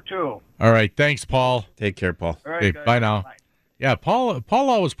 414-520-0542. All right. Thanks, Paul. Take care, Paul. All right, guys. Bye now. Bye. Yeah, Paul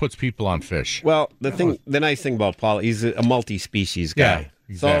always puts people on fish. Well, the nice thing about Paul, he's a multi-species guy. Yeah,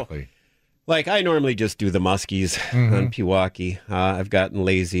 exactly. So, I normally just do the muskies on Pewaukee. I've gotten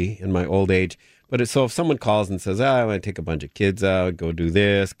lazy in my old age. But so if someone calls and says, I want to take a bunch of kids out, go do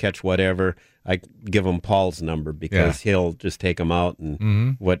this, catch whatever, I give them Paul's number because he'll just take them out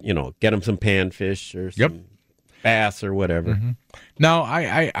and get them some panfish or some bass or whatever. Mm-hmm. Now,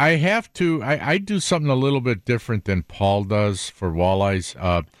 I have to, I do something a little bit different than Paul does for walleyes.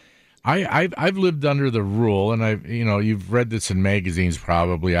 I've lived under the rule, and you've read this in magazines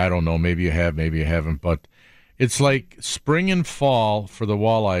probably. I don't know. Maybe you have, maybe you haven't. But it's like spring and fall for the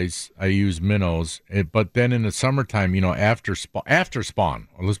walleyes. I use minnows, but then in the summertime, after spawn.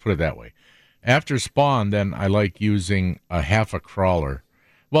 Let's put it that way. After spawn, then I like using a half a crawler.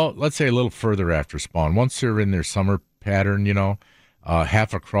 Well, let's say a little further after spawn. Once they're in their summer pattern,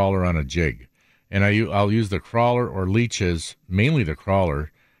 half a crawler on a jig. And I'll use the crawler or leeches, mainly the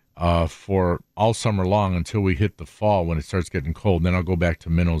crawler, for all summer long until we hit the fall when it starts getting cold. Then I'll go back to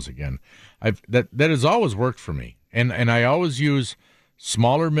minnows again. That has always worked for me. And I always use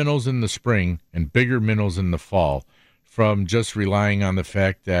smaller minnows in the spring and bigger minnows in the fall, from just relying on the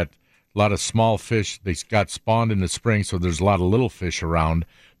fact that a lot of small fish, they got spawned in the spring, so there's a lot of little fish around.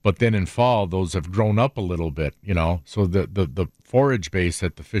 But then in fall, those have grown up a little bit, so the forage base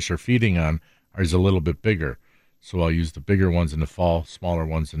that the fish are feeding on is a little bit bigger. So I'll use the bigger ones in the fall, smaller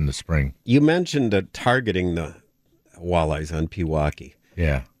ones in the spring. You mentioned targeting the walleyes on Pewaukee.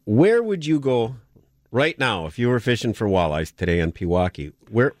 Yeah. Where would you go right now if you were fishing for walleyes today on Pewaukee?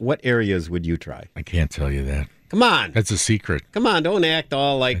 What areas would you try? I can't tell you that. Come on. That's a secret. Come on, don't act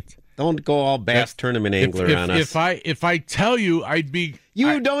all like... Don't go all bass tournament angler on us. If I tell you, I'd be...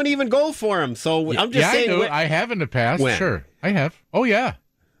 You don't even go for them, so I'm just saying... I do. I have in the past. When? Sure, I have. Oh, yeah.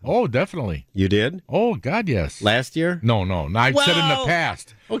 Oh, definitely. You did? Oh, God, yes. Last year? No. I said in the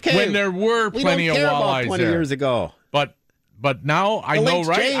past. Okay. When there were plenty of walleyes 20 there. years ago. But now I know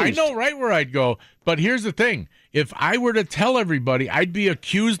right. I know right where I'd go. But here's the thing: if I were to tell everybody, I'd be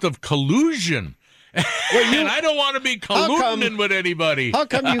accused of collusion. And I don't want to be colluding with anybody. How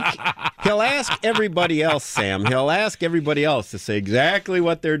come you... He'll ask everybody else, Sam. He'll ask everybody else to say exactly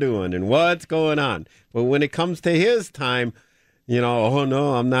what they're doing and what's going on. But when it comes to his time, oh,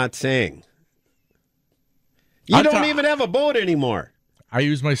 no, I'm not saying. You don't even have a boat anymore. I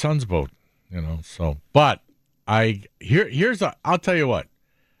use my son's boat, so. But I'll tell you what.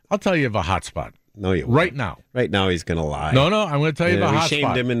 I'll tell you of a hot spot. No, you won't. Right now. Right now he's going to lie. No, I'm going to tell you about a hot spot. We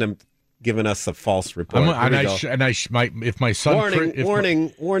shamed him into giving us a false report. If my son...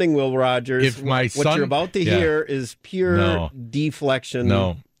 Warning, Will Rogers. What you're about to hear is pure deflection.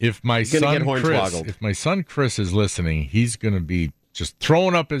 No. If my son Chris is listening, he's going to be just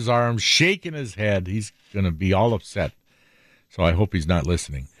throwing up his arms, shaking his head. He's going to be all upset. So I hope he's not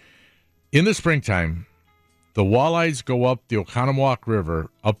listening. In the springtime, the walleyes go up the Oconomowoc River,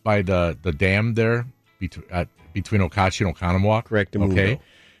 up by the dam there between Okauchee and Oconomowoc. Correct. Okay.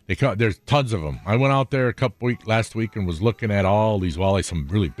 There's tons of them. I went out there last week and was looking at all these walleyes, some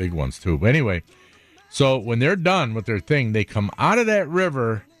really big ones too. But anyway, so when they're done with their thing, they come out of that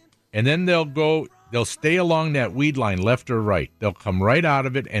river, and then they'll stay along that weed line, left or right. They'll come right out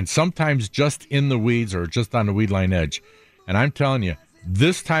of it, and sometimes just in the weeds or just on the weed line edge. And I'm telling you,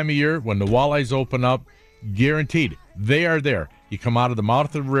 this time of year, when the walleyes open up, guaranteed, they are there. You come out of the mouth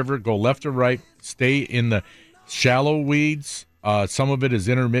of the river, go left or right, stay in the shallow weeds. Some of it is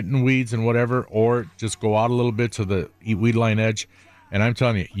intermittent weeds and whatever, or just go out a little bit to the weed line edge. And I'm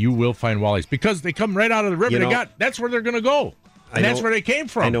telling you, you will find walleyes because they come right out of the river. That's where they're going to go. And that's where they came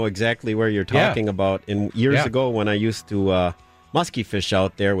from. I know exactly where you're talking about. And years ago when I used to musky fish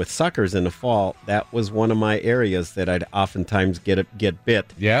out there with suckers in the fall, that was one of my areas that I'd oftentimes get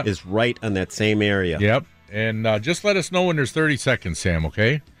bit. Yeah. Is right on that same area. Yep. And just let us know when there's 30 seconds, Sam,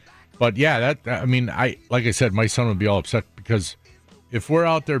 okay? But yeah, like I said, my son would be all upset because if we're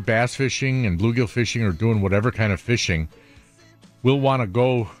out there bass fishing and bluegill fishing or doing whatever kind of fishing, we'll want to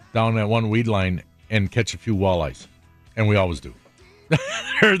go down that one weed line and catch a few walleyes. And we always do.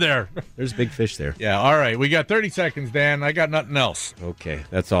 They're there. There's big fish there. Yeah, all right. We got 30 seconds, Dan. I got nothing else. Okay,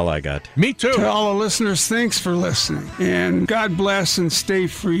 that's all I got. Me too. To all the listeners, thanks for listening. And God bless and stay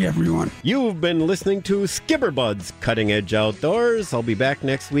free, everyone. You've been listening to Skipper Bud's Cutting Edge Outdoors. I'll be back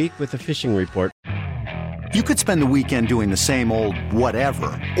next week with a fishing report. You could spend the weekend doing the same old whatever,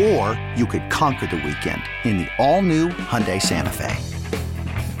 or you could conquer the weekend in the all-new Hyundai Santa Fe.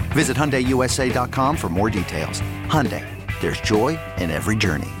 Visit HyundaiUSA.com for more details. Hyundai, there's joy in every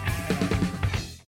journey.